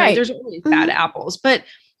everywhere, right? There's always bad apples, but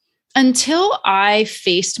until I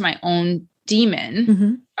faced my own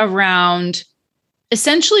demon around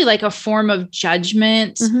essentially like a form of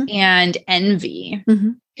judgment and envy,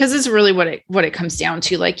 because it's really what it comes down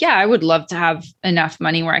to. Like, yeah, I would love to have enough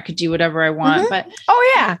money where I could do whatever I want, but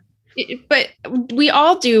but we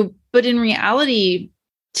all do. But in reality,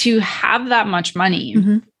 to have that much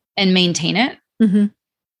money and maintain it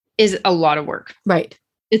is a lot of work. Right.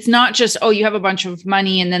 It's not just, oh, you have a bunch of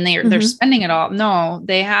money and then they're spending it all. No,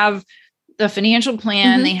 they have the financial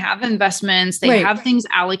plan, they have investments, they have things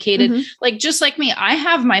allocated. Like, just like me, I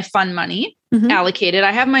have my fun money allocated.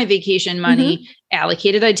 I have my vacation money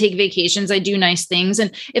allocated. I take vacations. I do nice things. And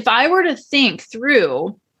if I were to think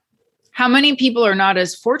through how many people are not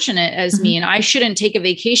as fortunate as me, and I shouldn't take a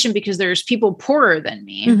vacation because there's people poorer than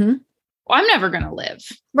me, well, I'm never going to live.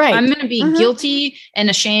 Right. I'm going to be guilty and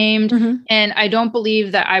ashamed. And I don't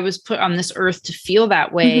believe that I was put on this earth to feel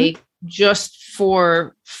that way just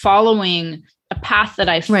for following a path that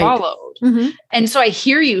I followed. And so I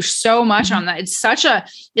hear you so much on that. It's such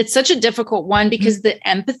a difficult one because the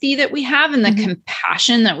empathy that we have and the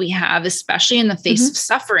compassion that we have, especially in the face of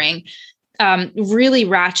suffering, really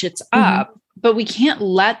ratchets up, but we can't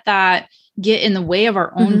let that get in the way of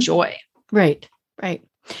our own joy. Right. Right.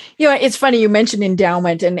 It's funny. You mentioned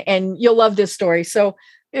endowment and you'll love this story. So,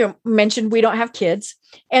 mentioned we don't have kids.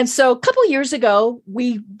 And so a couple of years ago,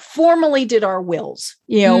 we formally did our wills.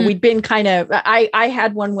 We'd been I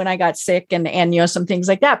had one when I got sick and some things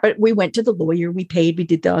like that, but we went to the lawyer, we paid, we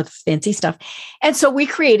did the fancy stuff. And so we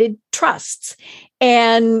created trusts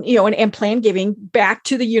and, and planned giving back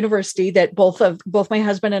to the university that both my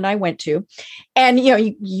husband and I went to. And,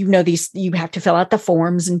 these, you have to fill out the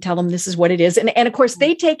forms and tell them this is what it is. And of course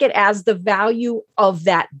they take it as the value of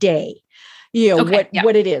that day.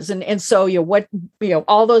 What it is. And so,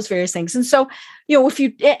 all those various things. And so, if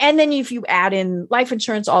you add in life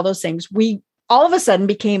insurance, all those things, we all of a sudden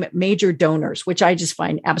became major donors, which I just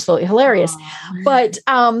find absolutely hilarious. But,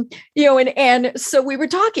 and so we were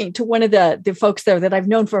talking to one of the folks there that I've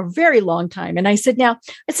known for a very long time. And I said,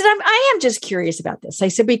 I am just curious about this. I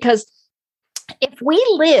said, because if we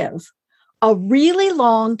live a really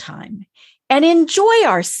long time and enjoy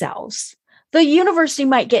ourselves, the university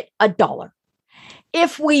might get $1.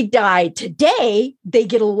 If we die today, they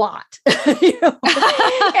get a lot.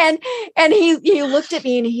 And he looked at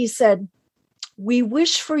me and he said, "We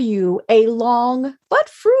wish for you a long but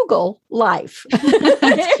frugal life." And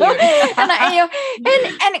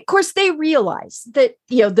of course they realize that,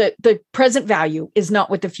 the present value is not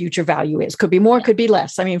what the future value is. Could be more, could be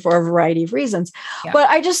less. I mean, for a variety of reasons. Yeah. But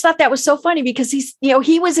I just thought that was so funny because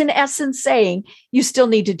he was in essence saying, you still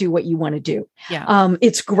need to do what you want to do. Yeah.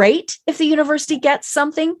 It's great if the university gets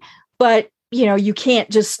something, but you can't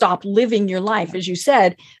just stop living your life, as you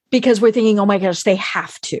said, because we're thinking, oh my gosh, they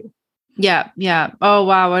have to. Yeah. Yeah. Oh,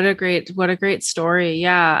 wow. What a great story.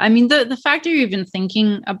 Yeah. I mean, the fact that you're even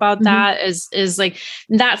thinking about that is like,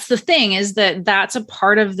 that's the thing, is that's a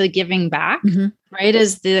part of the giving back, right?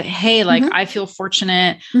 Is hey, like, I feel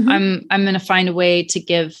fortunate. I'm going to find a way to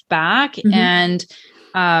give back. And,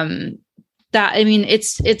 that, I mean,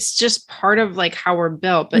 it's just part of like how we're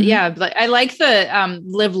built, but yeah, like I like the,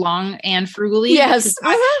 live long and frugally. Yes.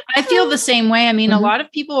 I feel the same way. I mean, I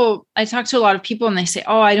talk to a lot of people and they say,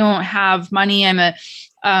 oh, I don't have money. I'm a,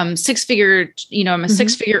 six-figure, I'm a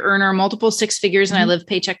six-figure earner, multiple six figures, and I live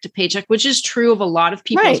paycheck to paycheck, which is true of a lot of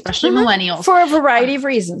people, especially millennials. For a variety of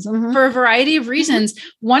reasons. For a variety of reasons.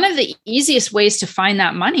 One of the easiest ways to find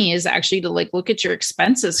that money is actually to like look at your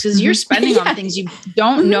expenses, because you're spending on things you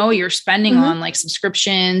don't know you're spending on, like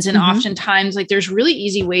subscriptions. And oftentimes like there's really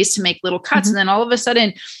easy ways to make little cuts. And then all of a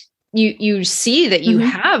sudden you see that you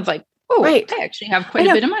have like, I actually have quite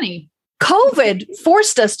a bit of money. COVID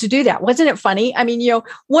forced us to do that. Wasn't it funny? I mean,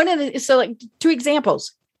 like 2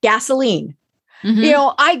 examples, gasoline.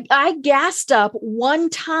 I gassed up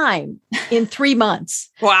one time in 3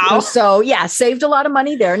 months. Wow. So yeah, saved a lot of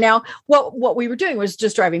money there. Now, what we were doing was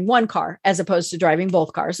just driving one car as opposed to driving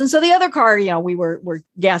both cars. And so the other car, we were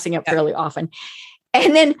gassing up fairly often.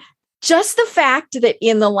 And then just the fact that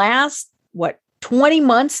in the last, 20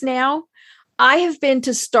 months now, I have been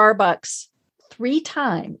to Starbucks 3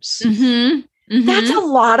 times. That's a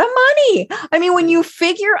lot of money. I mean, when you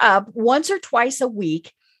figure up once or twice a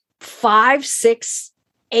week, $5, $6,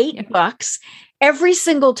 $8 every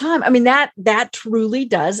single time. I mean, that truly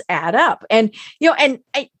does add up. And,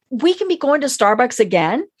 we can be going to Starbucks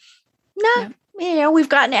again. No, we've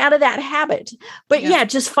gotten out of that habit, but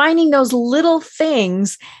just finding those little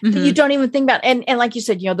things that you don't even think about. And like you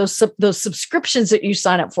said, those subscriptions that you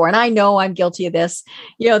sign up for, and I know I'm guilty of this,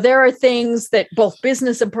 there are things that both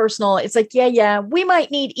business and personal, it's like, we might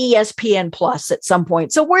need ESPN Plus at some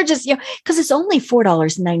point. So we're just, cause it's only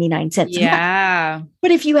 $4.99. Yeah. But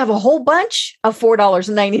if you have a whole bunch of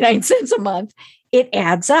 $4.99 a month, it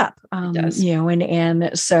adds up, it does.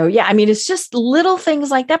 And so, I mean, it's just little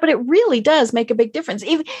things like that, but it really does make a big difference.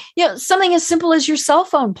 Even, something as simple as your cell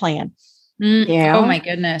phone plan. Oh my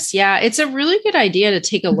goodness. Yeah. It's a really good idea to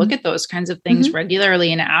take a look at those kinds of things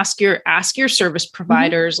regularly and ask your service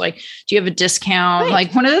providers, like, do you have a discount? Right.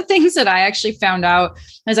 Like one of the things that I actually found out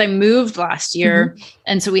as I moved last year,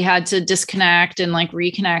 and so we had to disconnect and like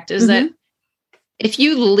reconnect, is that if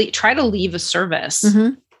you try to leave a service,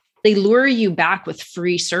 they lure you back with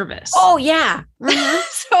free service. Oh yeah.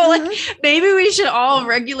 So like maybe we should all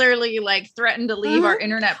regularly like threaten to leave our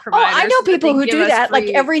internet providers. Oh, I know people who do that like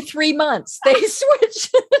every 3 months. They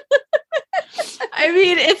switch. I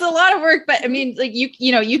mean, it's a lot of work, but I mean, like you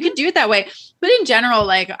could do it that way. But in general,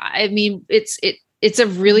 like, I mean, it's a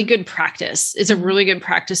really good practice. It's a really good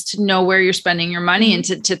practice to know where you're spending your money and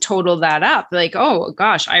to total that up. Like, oh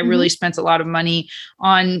gosh, I really spent a lot of money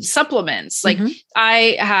on supplements. Like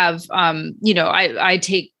I have, I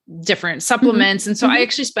take different supplements. And so I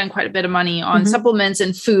actually spend quite a bit of money on supplements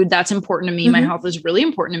and food. That's important to me. My health is really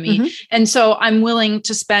important to me. And so I'm willing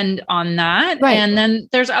to spend on that. Right. And then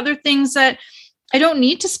there's other things that I don't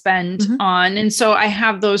need to spend on. And so I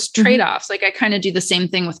have those trade-offs. Like I kind of do the same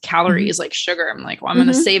thing with calories, like sugar. I'm like, well, I'm going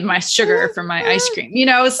to save my sugar for my ice cream,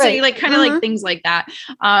 so like kind of like things like that.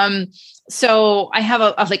 So I have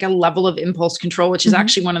a level of impulse control, which is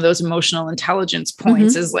actually one of those emotional intelligence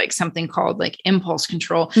points, is like something called like impulse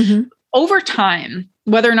control. Over time,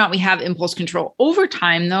 whether or not we have impulse control over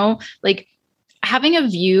time though, like having a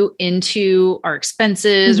view into our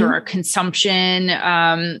expenses or our consumption,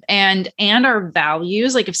 and our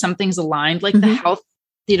values, like if something's aligned, like the health,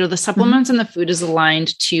 the supplements and the food is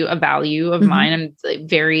aligned to a value of mine. I'm like,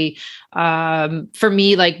 very, for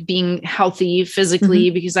me, like being healthy physically,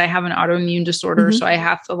 because I have an autoimmune disorder. So I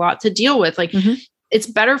have a lot to deal with. Like it's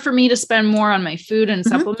better for me to spend more on my food and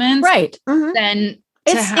supplements than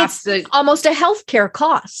it's almost a healthcare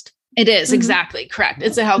cost. It is exactly correct.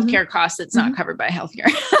 It's a healthcare cost that's not covered by healthcare.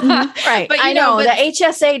 Right. But I know the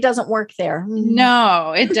HSA doesn't work there.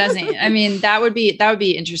 No, it doesn't. I mean, that would be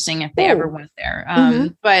interesting if they ever went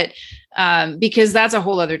there. But because that's a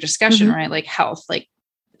whole other discussion, right? Like health, like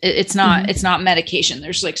it's not medication.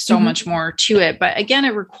 There's like so much more to it. But again,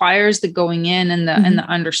 it requires the going in and the and the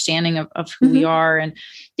understanding of who we are, and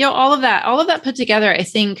all of that put together. I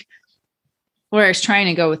think where I was trying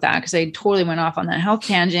to go with that, because I totally went off on that health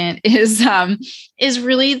tangent, is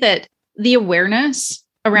really that the awareness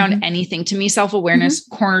around anything, to me, self-awareness,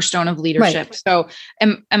 cornerstone of leadership. Right. So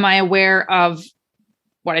am I aware of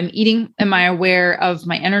what I'm eating? Am I aware of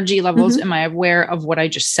my energy levels? Am I aware of what I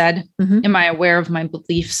just said? Am I aware of my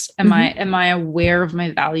beliefs? Am I aware of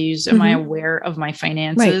my values? Am I aware of my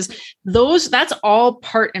finances? Right. That's all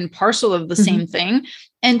part and parcel of the same thing.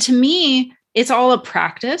 And to me, it's all a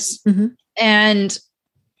practice. And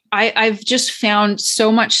I've just found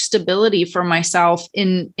so much stability for myself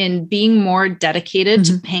in being more dedicated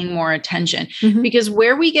to paying more attention, because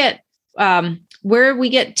where we get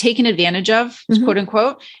taken advantage of, quote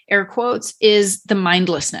unquote, air quotes, is the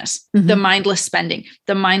mindlessness, the mindless spending,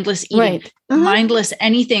 the mindless eating, mindless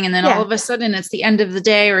anything. And then all of a sudden it's the end of the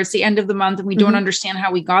day or it's the end of the month and we don't understand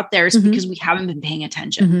how we got there. It's because we haven't been paying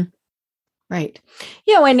attention. Right.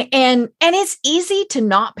 And it's easy to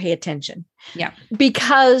not pay attention. Yeah.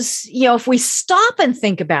 Because, if we stop and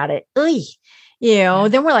think about it, then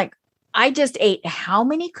we're like, I just ate how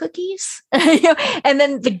many cookies? And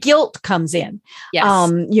then the guilt comes in, yes.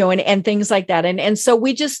 And things like that. And so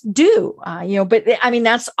we just do, but I mean,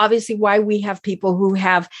 that's obviously why we have people who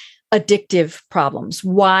have addictive problems,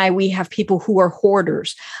 why we have people who are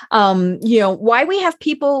hoarders, why we have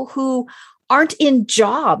people who aren't in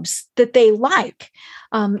jobs that they like,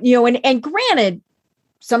 and granted,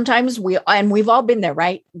 sometimes we've all been there,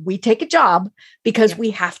 right? We take a job because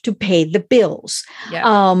we have to pay the bills.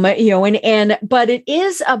 Yeah. But it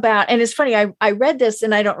is about, and it's funny, I read this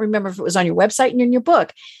and I don't remember if it was on your website and in your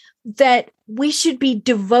book, that we should be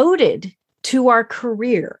devoted to our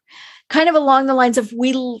career, kind of along the lines of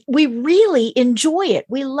we really enjoy it.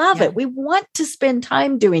 We love it. We want to spend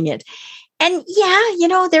time doing it. And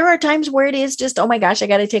there are times where it is just, oh my gosh, I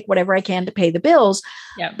got to take whatever I can to pay the bills.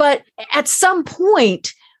 Yeah. But at some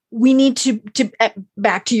point, we need to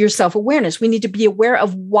back to your self-awareness. We need to be aware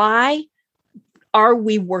of why are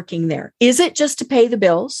we working there? Is it just to pay the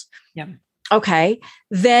bills? Yeah. Okay.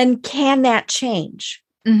 Then can that change?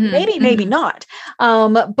 Maybe not.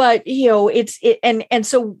 But and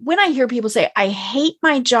so when I hear people say, I hate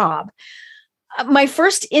my job, my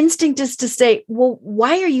first instinct is to say, well,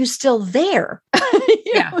 why are you still there?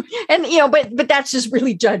 But that's just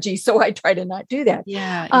really judgy. So I try to not do that.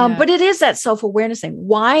 But it is that self-awareness thing.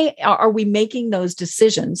 Why are we making those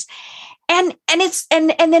decisions? And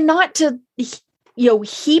then not to,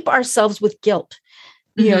 heap ourselves with guilt,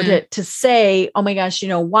 to say, oh my gosh,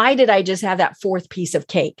 why did I just have that fourth piece of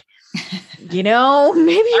cake? Maybe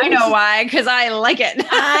I know why, because I like it.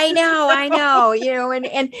 I know,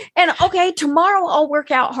 and okay, tomorrow I'll work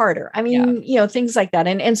out harder. I mean, things like that.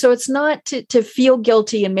 And so it's not to feel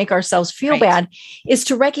guilty and make ourselves feel bad, is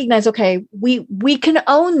to recognize, okay, we can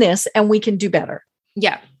own this and we can do better.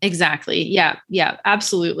 Yeah, exactly. Yeah,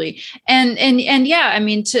 absolutely. And I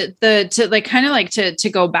mean, to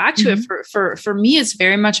go back to it for me, it's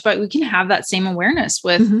very much about, we can have that same awareness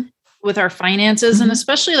with our finances, and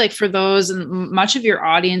especially like for those, and much of your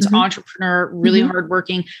audience, entrepreneur, really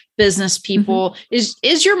hardworking business people,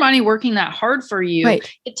 is your money working that hard for you?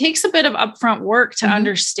 Right. It takes a bit of upfront work to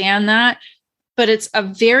understand that, but it's a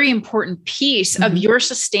very important piece of your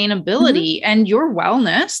sustainability and your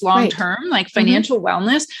wellness long-term, like financial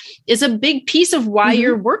wellness is a big piece of why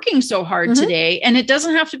you're working so hard today. And it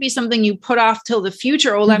doesn't have to be something you put off till the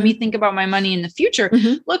future. Oh, let me think about my money in the future.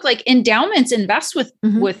 Look, like endowments invest with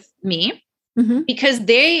me because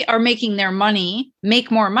they are making their money make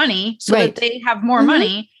more money so that they have more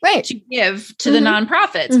money to give to the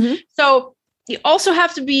nonprofits. So you also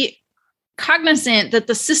have to be cognizant that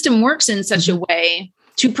the system works in such a way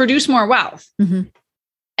to produce more wealth.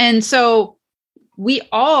 And so we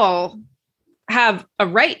all have a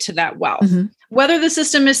right to that wealth. Whether the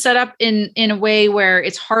system is set up in a way where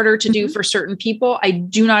it's harder to do for certain people, I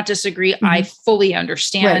do not disagree. I fully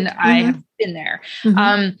understand. I have been there.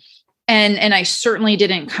 And I certainly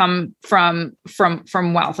didn't come from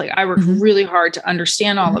wealth. Like I worked really hard to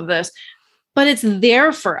understand all of this, but it's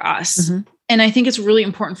there for us. And I think it's really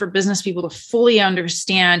important for business people to fully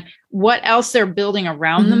understand what else they're building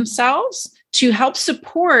around themselves to help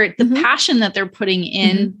support the passion that they're putting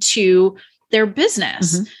into their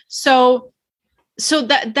business. So so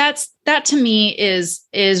that to me is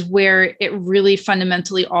where it really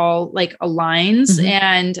fundamentally all like aligns.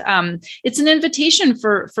 And it's an invitation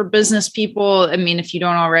for business people. I mean, if you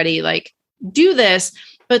don't already like do this,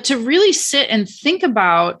 but to really sit and think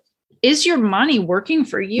about, is your money working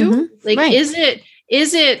for you? Like, Right. is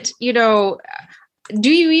it, you know, do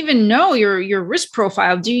you even know your risk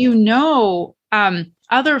profile? Do you know,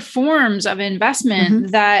 other forms of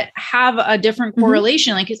investment that have a different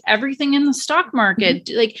correlation? Like, is everything in the stock market?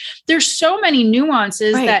 Like, there's so many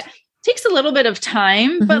nuances that takes a little bit of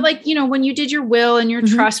time, but like, you know, when you did your will and your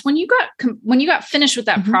trust, when you got finished with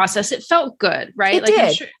that process, it felt good, right? It like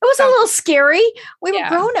did. It was a little scary. We were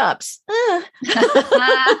grown-ups.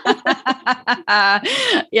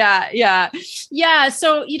 Yeah.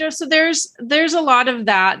 So, you know, so there's a lot of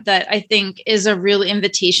that I think is a real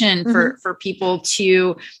invitation for people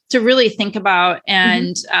to really think about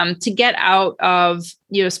and to get out of,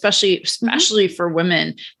 you know, especially for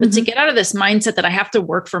women, but to get out of this mindset that I have to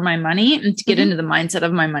work for my money and to get into the mindset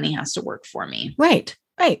of my money has to work for me. Right.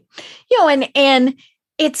 You know, and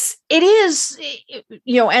it is,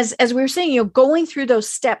 you know, as we were saying, you know, going through those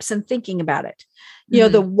steps and thinking about it, you know,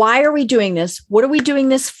 the, why are we doing this? What are we doing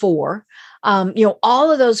this for? You know,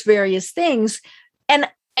 all of those various things. And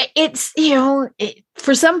it's, you know,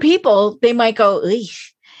 for some people, they might go, eesh.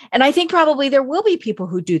 And I think probably there will be people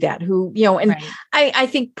who do that, who, you know, and I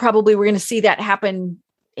think probably we're going to see that happen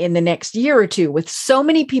in the next year or two with so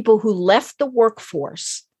many people who left the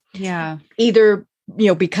workforce. Yeah. Either, you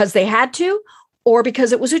know, because they had to, or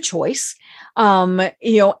because it was a choice,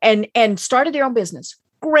 you know, and started their own business.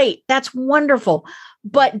 Great. That's wonderful.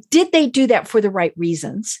 But did they do that for the right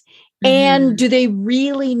reasons? And do they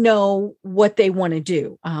really know what they want to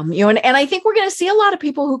do? You know, and I think we're going to see a lot of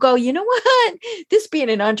people who go, you know what, this being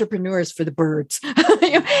an entrepreneur is for the birds, you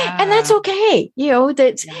know, and that's okay. You know,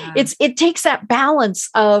 it takes that balance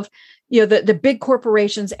of, you know, the big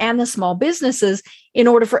corporations and the small businesses in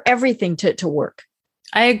order for everything to work.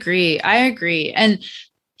 I agree. And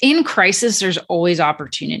in crisis, there's always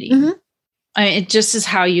opportunity. I mean, it just is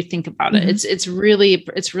how you think about it. It's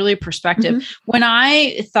really perspective. When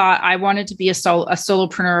I thought I wanted to be a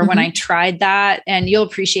solopreneur, when I tried that, and you'll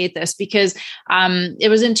appreciate this because it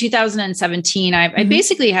was in 2017. I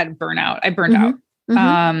basically had burnout. I burned out.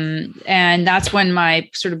 And that's when my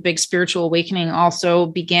sort of big spiritual awakening also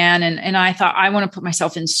began. And I thought, I want to put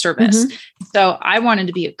myself in service. So I wanted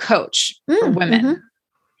to be a coach for women.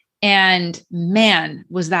 And man,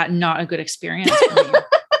 was that not a good experience for me.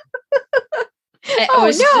 It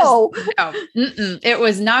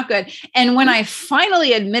was not good. And when I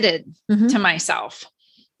finally admitted to myself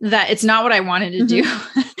that it's not what I wanted to do,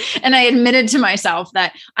 and I admitted to myself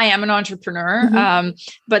that I am an entrepreneur,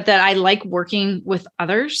 but that I like working with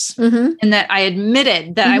others, and that I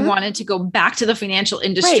admitted that I wanted to go back to the financial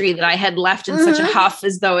industry that I had left in such a huff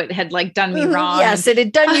as though it had like done me wrong. Yes, it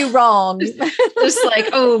had done you wrong. Just like,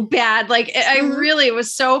 oh, bad. Like it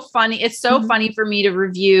was so funny. It's so funny for me to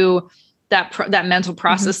review that mental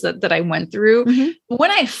process that I went through. When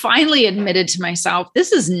I finally admitted to myself,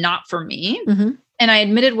 this is not for me. And I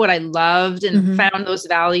admitted what I loved and found those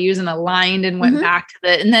values and aligned and went back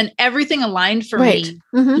to it. And then everything aligned for me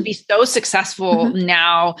to be so successful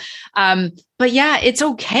now. But yeah, it's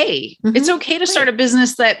okay. It's okay to start a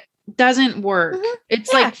business that doesn't work.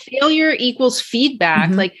 It's like failure equals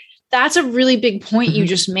feedback. Like that's a really big point you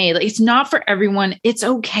just made. Like, it's not for everyone. It's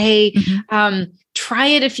okay. Try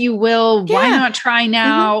it if you will. Why not try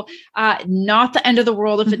now? Not the end of the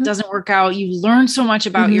world if it doesn't work out. You learn so much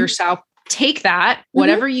about yourself. Take that,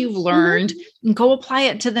 whatever you've learned, and go apply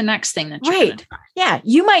it to the next thing that you're going to try. Yeah.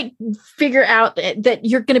 You might figure out that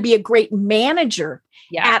you're going to be a great manager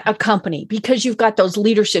at a company because you've got those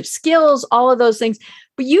leadership skills, all of those things,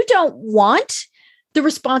 but you don't want the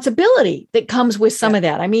responsibility that comes with some of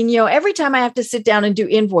that. I mean, you know, every time I have to sit down and do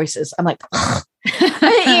invoices, I'm like,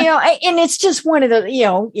 you know, and it's just one of the, you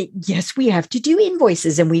know, yes, we have to do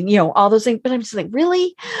invoices and we, you know, all those things, but I'm just like,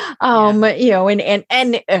 really? You know,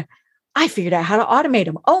 and I figured out how to automate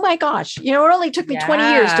them. Oh my gosh. You know, it only took me 20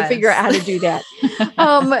 years to figure out how to do that.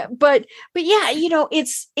 But yeah, you know,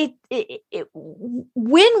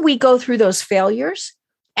 when we go through those failures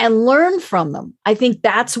and learn from them, I think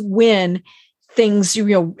that's when things, you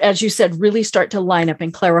know, as you said, really start to line up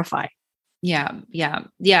and clarify. Yeah.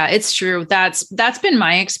 It's true. That's been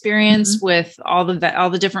my experience with all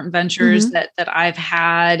the different ventures that I've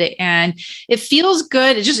had, and it feels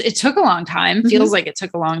good. It took a long time. Feels like it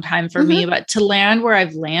took a long time for me, but to land where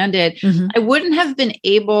I've landed, I wouldn't have been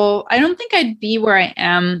able. I don't think I'd be where I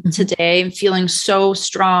am today, feeling so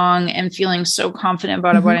strong and feeling so confident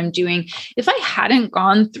about what I'm doing, if I hadn't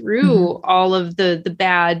gone through all of the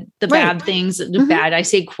bad things. The bad, I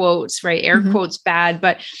say quotes, right? Air quotes bad,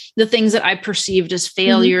 but the things that I perceived as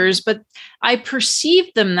failures, but I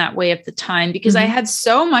perceived them that way at the time because I had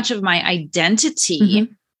so much of my identity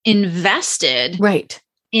invested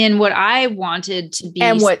in what I wanted to be.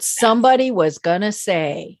 And what somebody was going to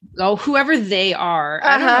say. Oh, whoever they are.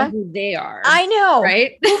 I don't know who they are. I know.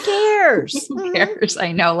 Right? Who cares? Who cares?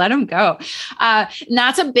 I know. Let them go. And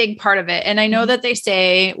that's a big part of it. And I know that they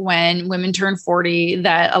say when women turn 40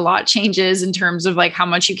 that a lot changes in terms of like how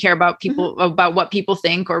much you care about people, about what people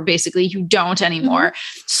think, or basically you don't anymore.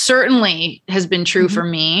 Certainly has been true for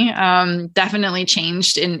me. Definitely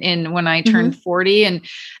changed in when I turned 40.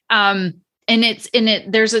 And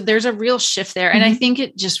there's a real shift there. And I think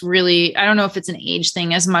it just really, I don't know if it's an age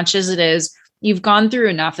thing as much as it is, you've gone through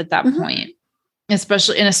enough at that point,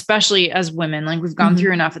 especially as women, like we've gone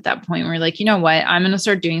through enough at that point where we're like, you know what, I'm going to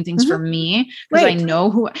start doing things for me because I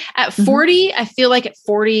know who at 40, I feel like at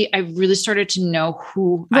 40, I really started to know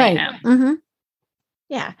who I am.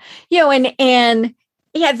 Yeah. And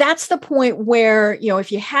yeah, that's the point where,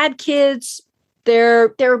 if you had kids, they're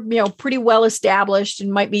pretty well established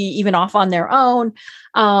and might be even off on their own.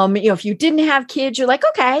 If you didn't have kids, you're like,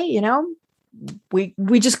 okay,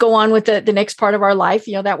 we just go on with the next part of our life.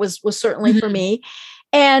 That was certainly for me.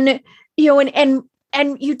 And, and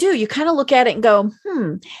you kind of look at it and go,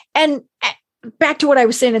 and back to what I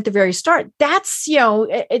was saying at the very start, that's,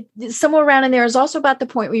 somewhere around in there is also about the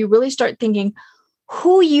point where you really start thinking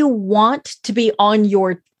who you want to be on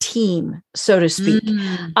your team, so to speak.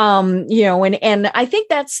 And I think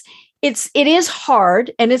it is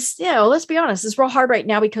hard, and it's, let's be honest, it's real hard right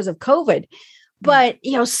now because of COVID. But,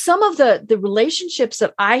 some of the relationships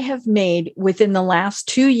that I have made within the last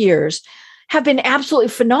 2 years have been absolutely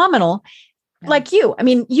phenomenal. Like you. I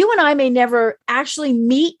mean, you and I may never actually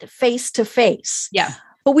meet face to face. Yeah.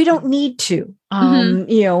 But we don't need to,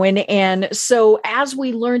 and so as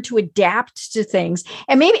we learn to adapt to things,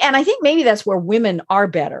 and I think maybe that's where women are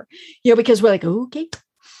better, because we're like, okay,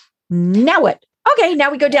 now what? Okay,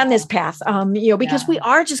 now we go down this path, because we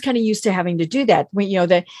are just kind of used to having to do that.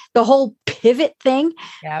 The whole pivot thing,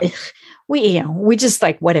 we just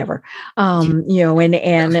like whatever,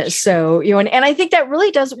 and so, and I think that really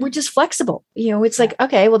does, we're just flexible, it's like,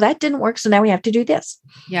 okay, well that didn't work. So now we have to do this.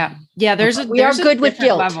 Yeah. We are good with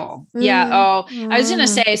guilt. Level. Yeah. Oh, I was going to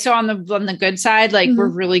say, so on the good side, like we're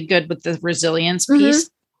really good with the resilience piece,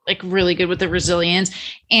 like really good with the resilience.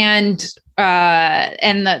 And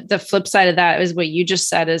the flip side of that is what you just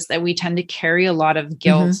said, is that we tend to carry a lot of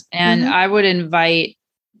guilt. And I would invite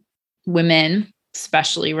women,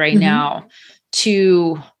 especially right now,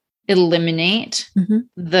 to eliminate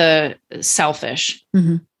the selfish,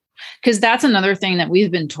 because that's another thing that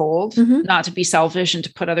we've been told, not to be selfish and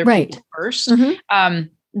to put other people first.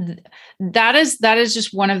 That is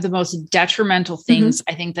just one of the most detrimental things,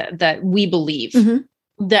 I think, that we believe,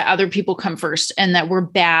 that other people come first and that we're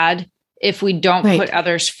bad if we don't put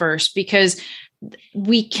others first, because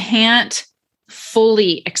we can't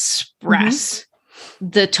fully express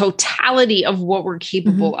the totality of what we're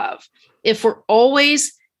capable of if we're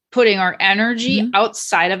always putting our energy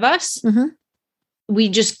outside of us. We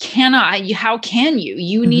just cannot. How can you?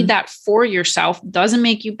 You need that for yourself. Doesn't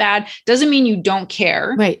make you bad. Doesn't mean you don't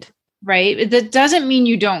care. Right. That doesn't mean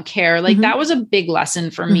you don't care. Like that was a big lesson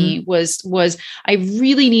for me, was I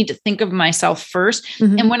really need to think of myself first.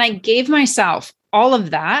 And when I gave myself all of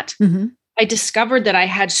that, I discovered that I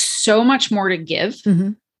had so much more to give,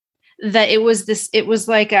 that it was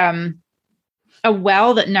like a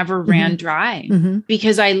well that never ran dry,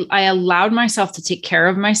 because I allowed myself to take care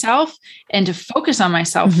of myself and to focus on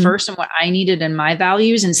myself first and what I needed and my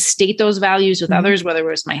values, and state those values with others, whether it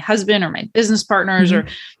was my husband or my business partners or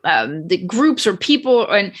the groups or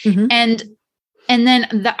people. And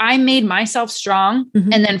then I made myself strong.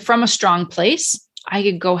 And then from a strong place, I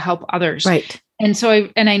could go help others. Right. And so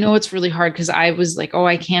I know it's really hard, because I was like, oh,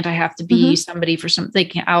 I have to be somebody for something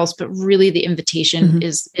else. But really the invitation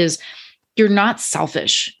is you're not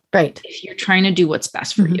selfish, right? If you're trying to do what's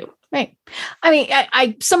best for you. Right. I mean,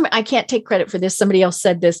 I can't take credit for this. Somebody else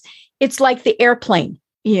said this. It's like the airplane.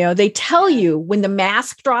 They tell you when the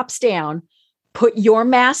mask drops down, put your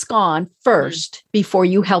mask on first before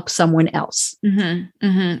you help someone else.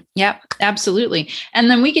 Yep, absolutely. And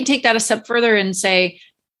then we can take that a step further and say,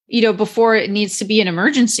 before it needs to be an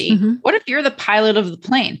emergency, what if you're the pilot of the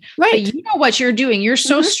plane? Right. But you know what you're doing. You're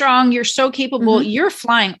so strong. You're so capable. You're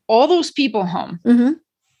flying all those people home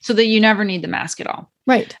so that you never need the mask at all.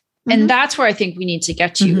 Right. And that's where I think we need to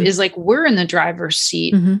get to is like, we're in the driver's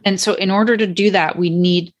seat. And so in order to do that, we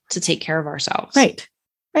need to take care of ourselves. Right.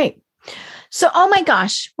 Right. So, oh my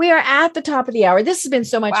gosh, we are at the top of the hour. This has been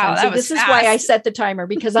so much fun. So this is why I set the timer,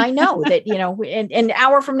 because I know that, an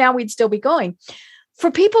hour from now, we'd still be going.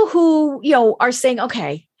 For people who, are saying,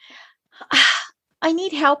 okay, I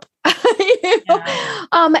need help.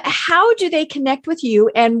 How do they connect with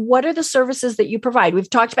you, and what are the services that you provide? We've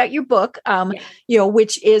talked about your book,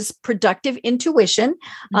 which is Productive Intuition.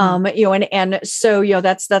 And so,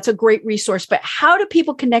 that's a great resource, but how do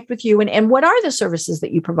people connect with you, and what are the services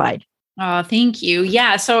that you provide? Oh, thank you.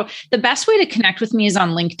 Yeah. So the best way to connect with me is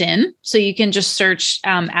on LinkedIn. So you can just search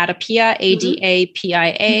AdaPia,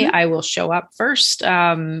 ADAPIA. I will show up first.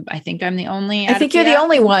 I think I'm the only. I think you're the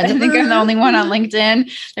only one. I think I'm the only one on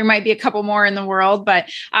LinkedIn. There might be a couple more in the world,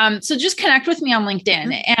 but so just connect with me on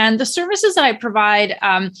LinkedIn. And the services that I provide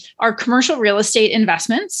are commercial real estate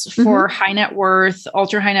investments for high net worth,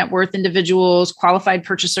 ultra high net worth individuals, qualified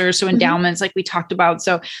purchasers, so endowments, like we talked about.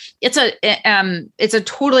 So it's a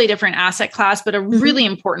totally different asset class, but a really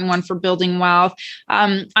important one for building wealth.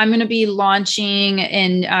 I'm going to be launching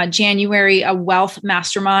in January a wealth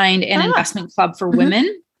mastermind and investment club for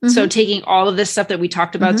women. So taking all of this stuff that we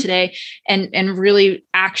talked about today and really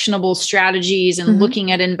actionable strategies and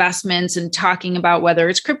looking at investments and talking about whether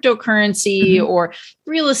it's cryptocurrency or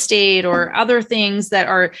real estate or other things that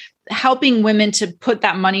are helping women to put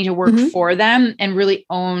that money to work for them and really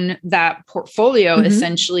own that portfolio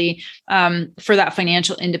essentially for that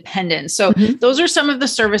financial independence. So those are some of the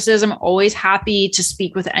services. I'm always happy to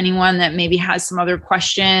speak with anyone that maybe has some other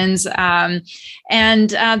questions. And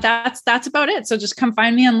that's about it. So just come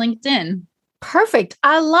find me on LinkedIn. Perfect.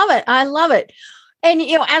 I love it. I love it. And,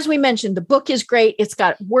 as we mentioned, the book is great. It's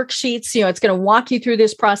got worksheets, it's going to walk you through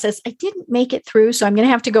this process. I didn't make it through, so I'm going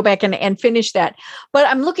to have to go back and finish that, but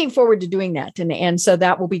I'm looking forward to doing that. And so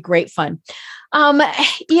that will be great fun.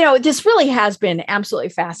 This really has been absolutely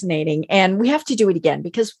fascinating, and we have to do it again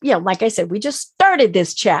because, like I said, we just started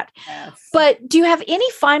this chat, but do you have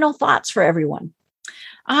any final thoughts for everyone?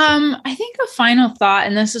 I think a final thought,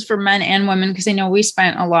 and this is for men and women, because I know we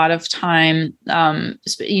spent a lot of time,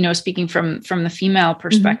 speaking from the female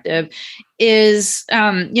perspective, is,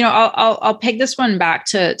 I'll peg this one back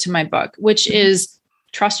to my book, which is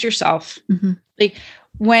trust yourself. Like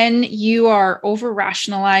when you are over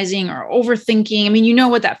rationalizing or overthinking, I mean, you know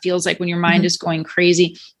what that feels like when your mind is going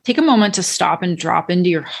crazy. Take a moment to stop and drop into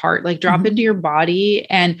your heart, like drop into your body,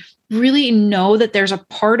 and really know that there's a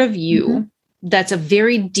part of you that's a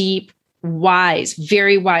very deep,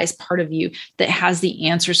 very wise part of you that has the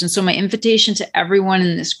answers. And so my invitation to everyone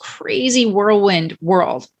in this crazy whirlwind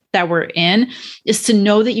world that we're in is to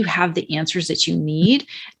know that you have the answers that you need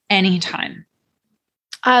anytime.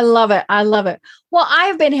 I love it. I love it. Well,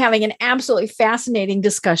 I've been having an absolutely fascinating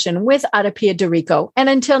discussion with AdaPia Dorico. And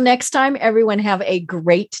until next time, everyone have a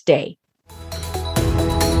great day.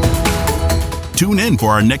 Tune in for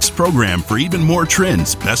our next program for even more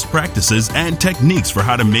trends, best practices, and techniques for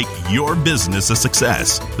how to make your business a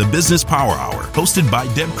success. The Business Power Hour, hosted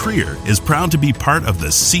by Deb Creer, is proud to be part of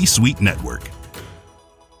the C-Suite Network.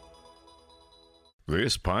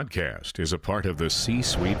 This podcast is a part of the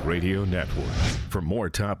C-Suite Radio Network. For more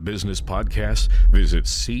top business podcasts, visit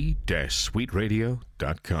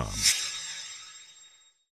c-suiteradio.com.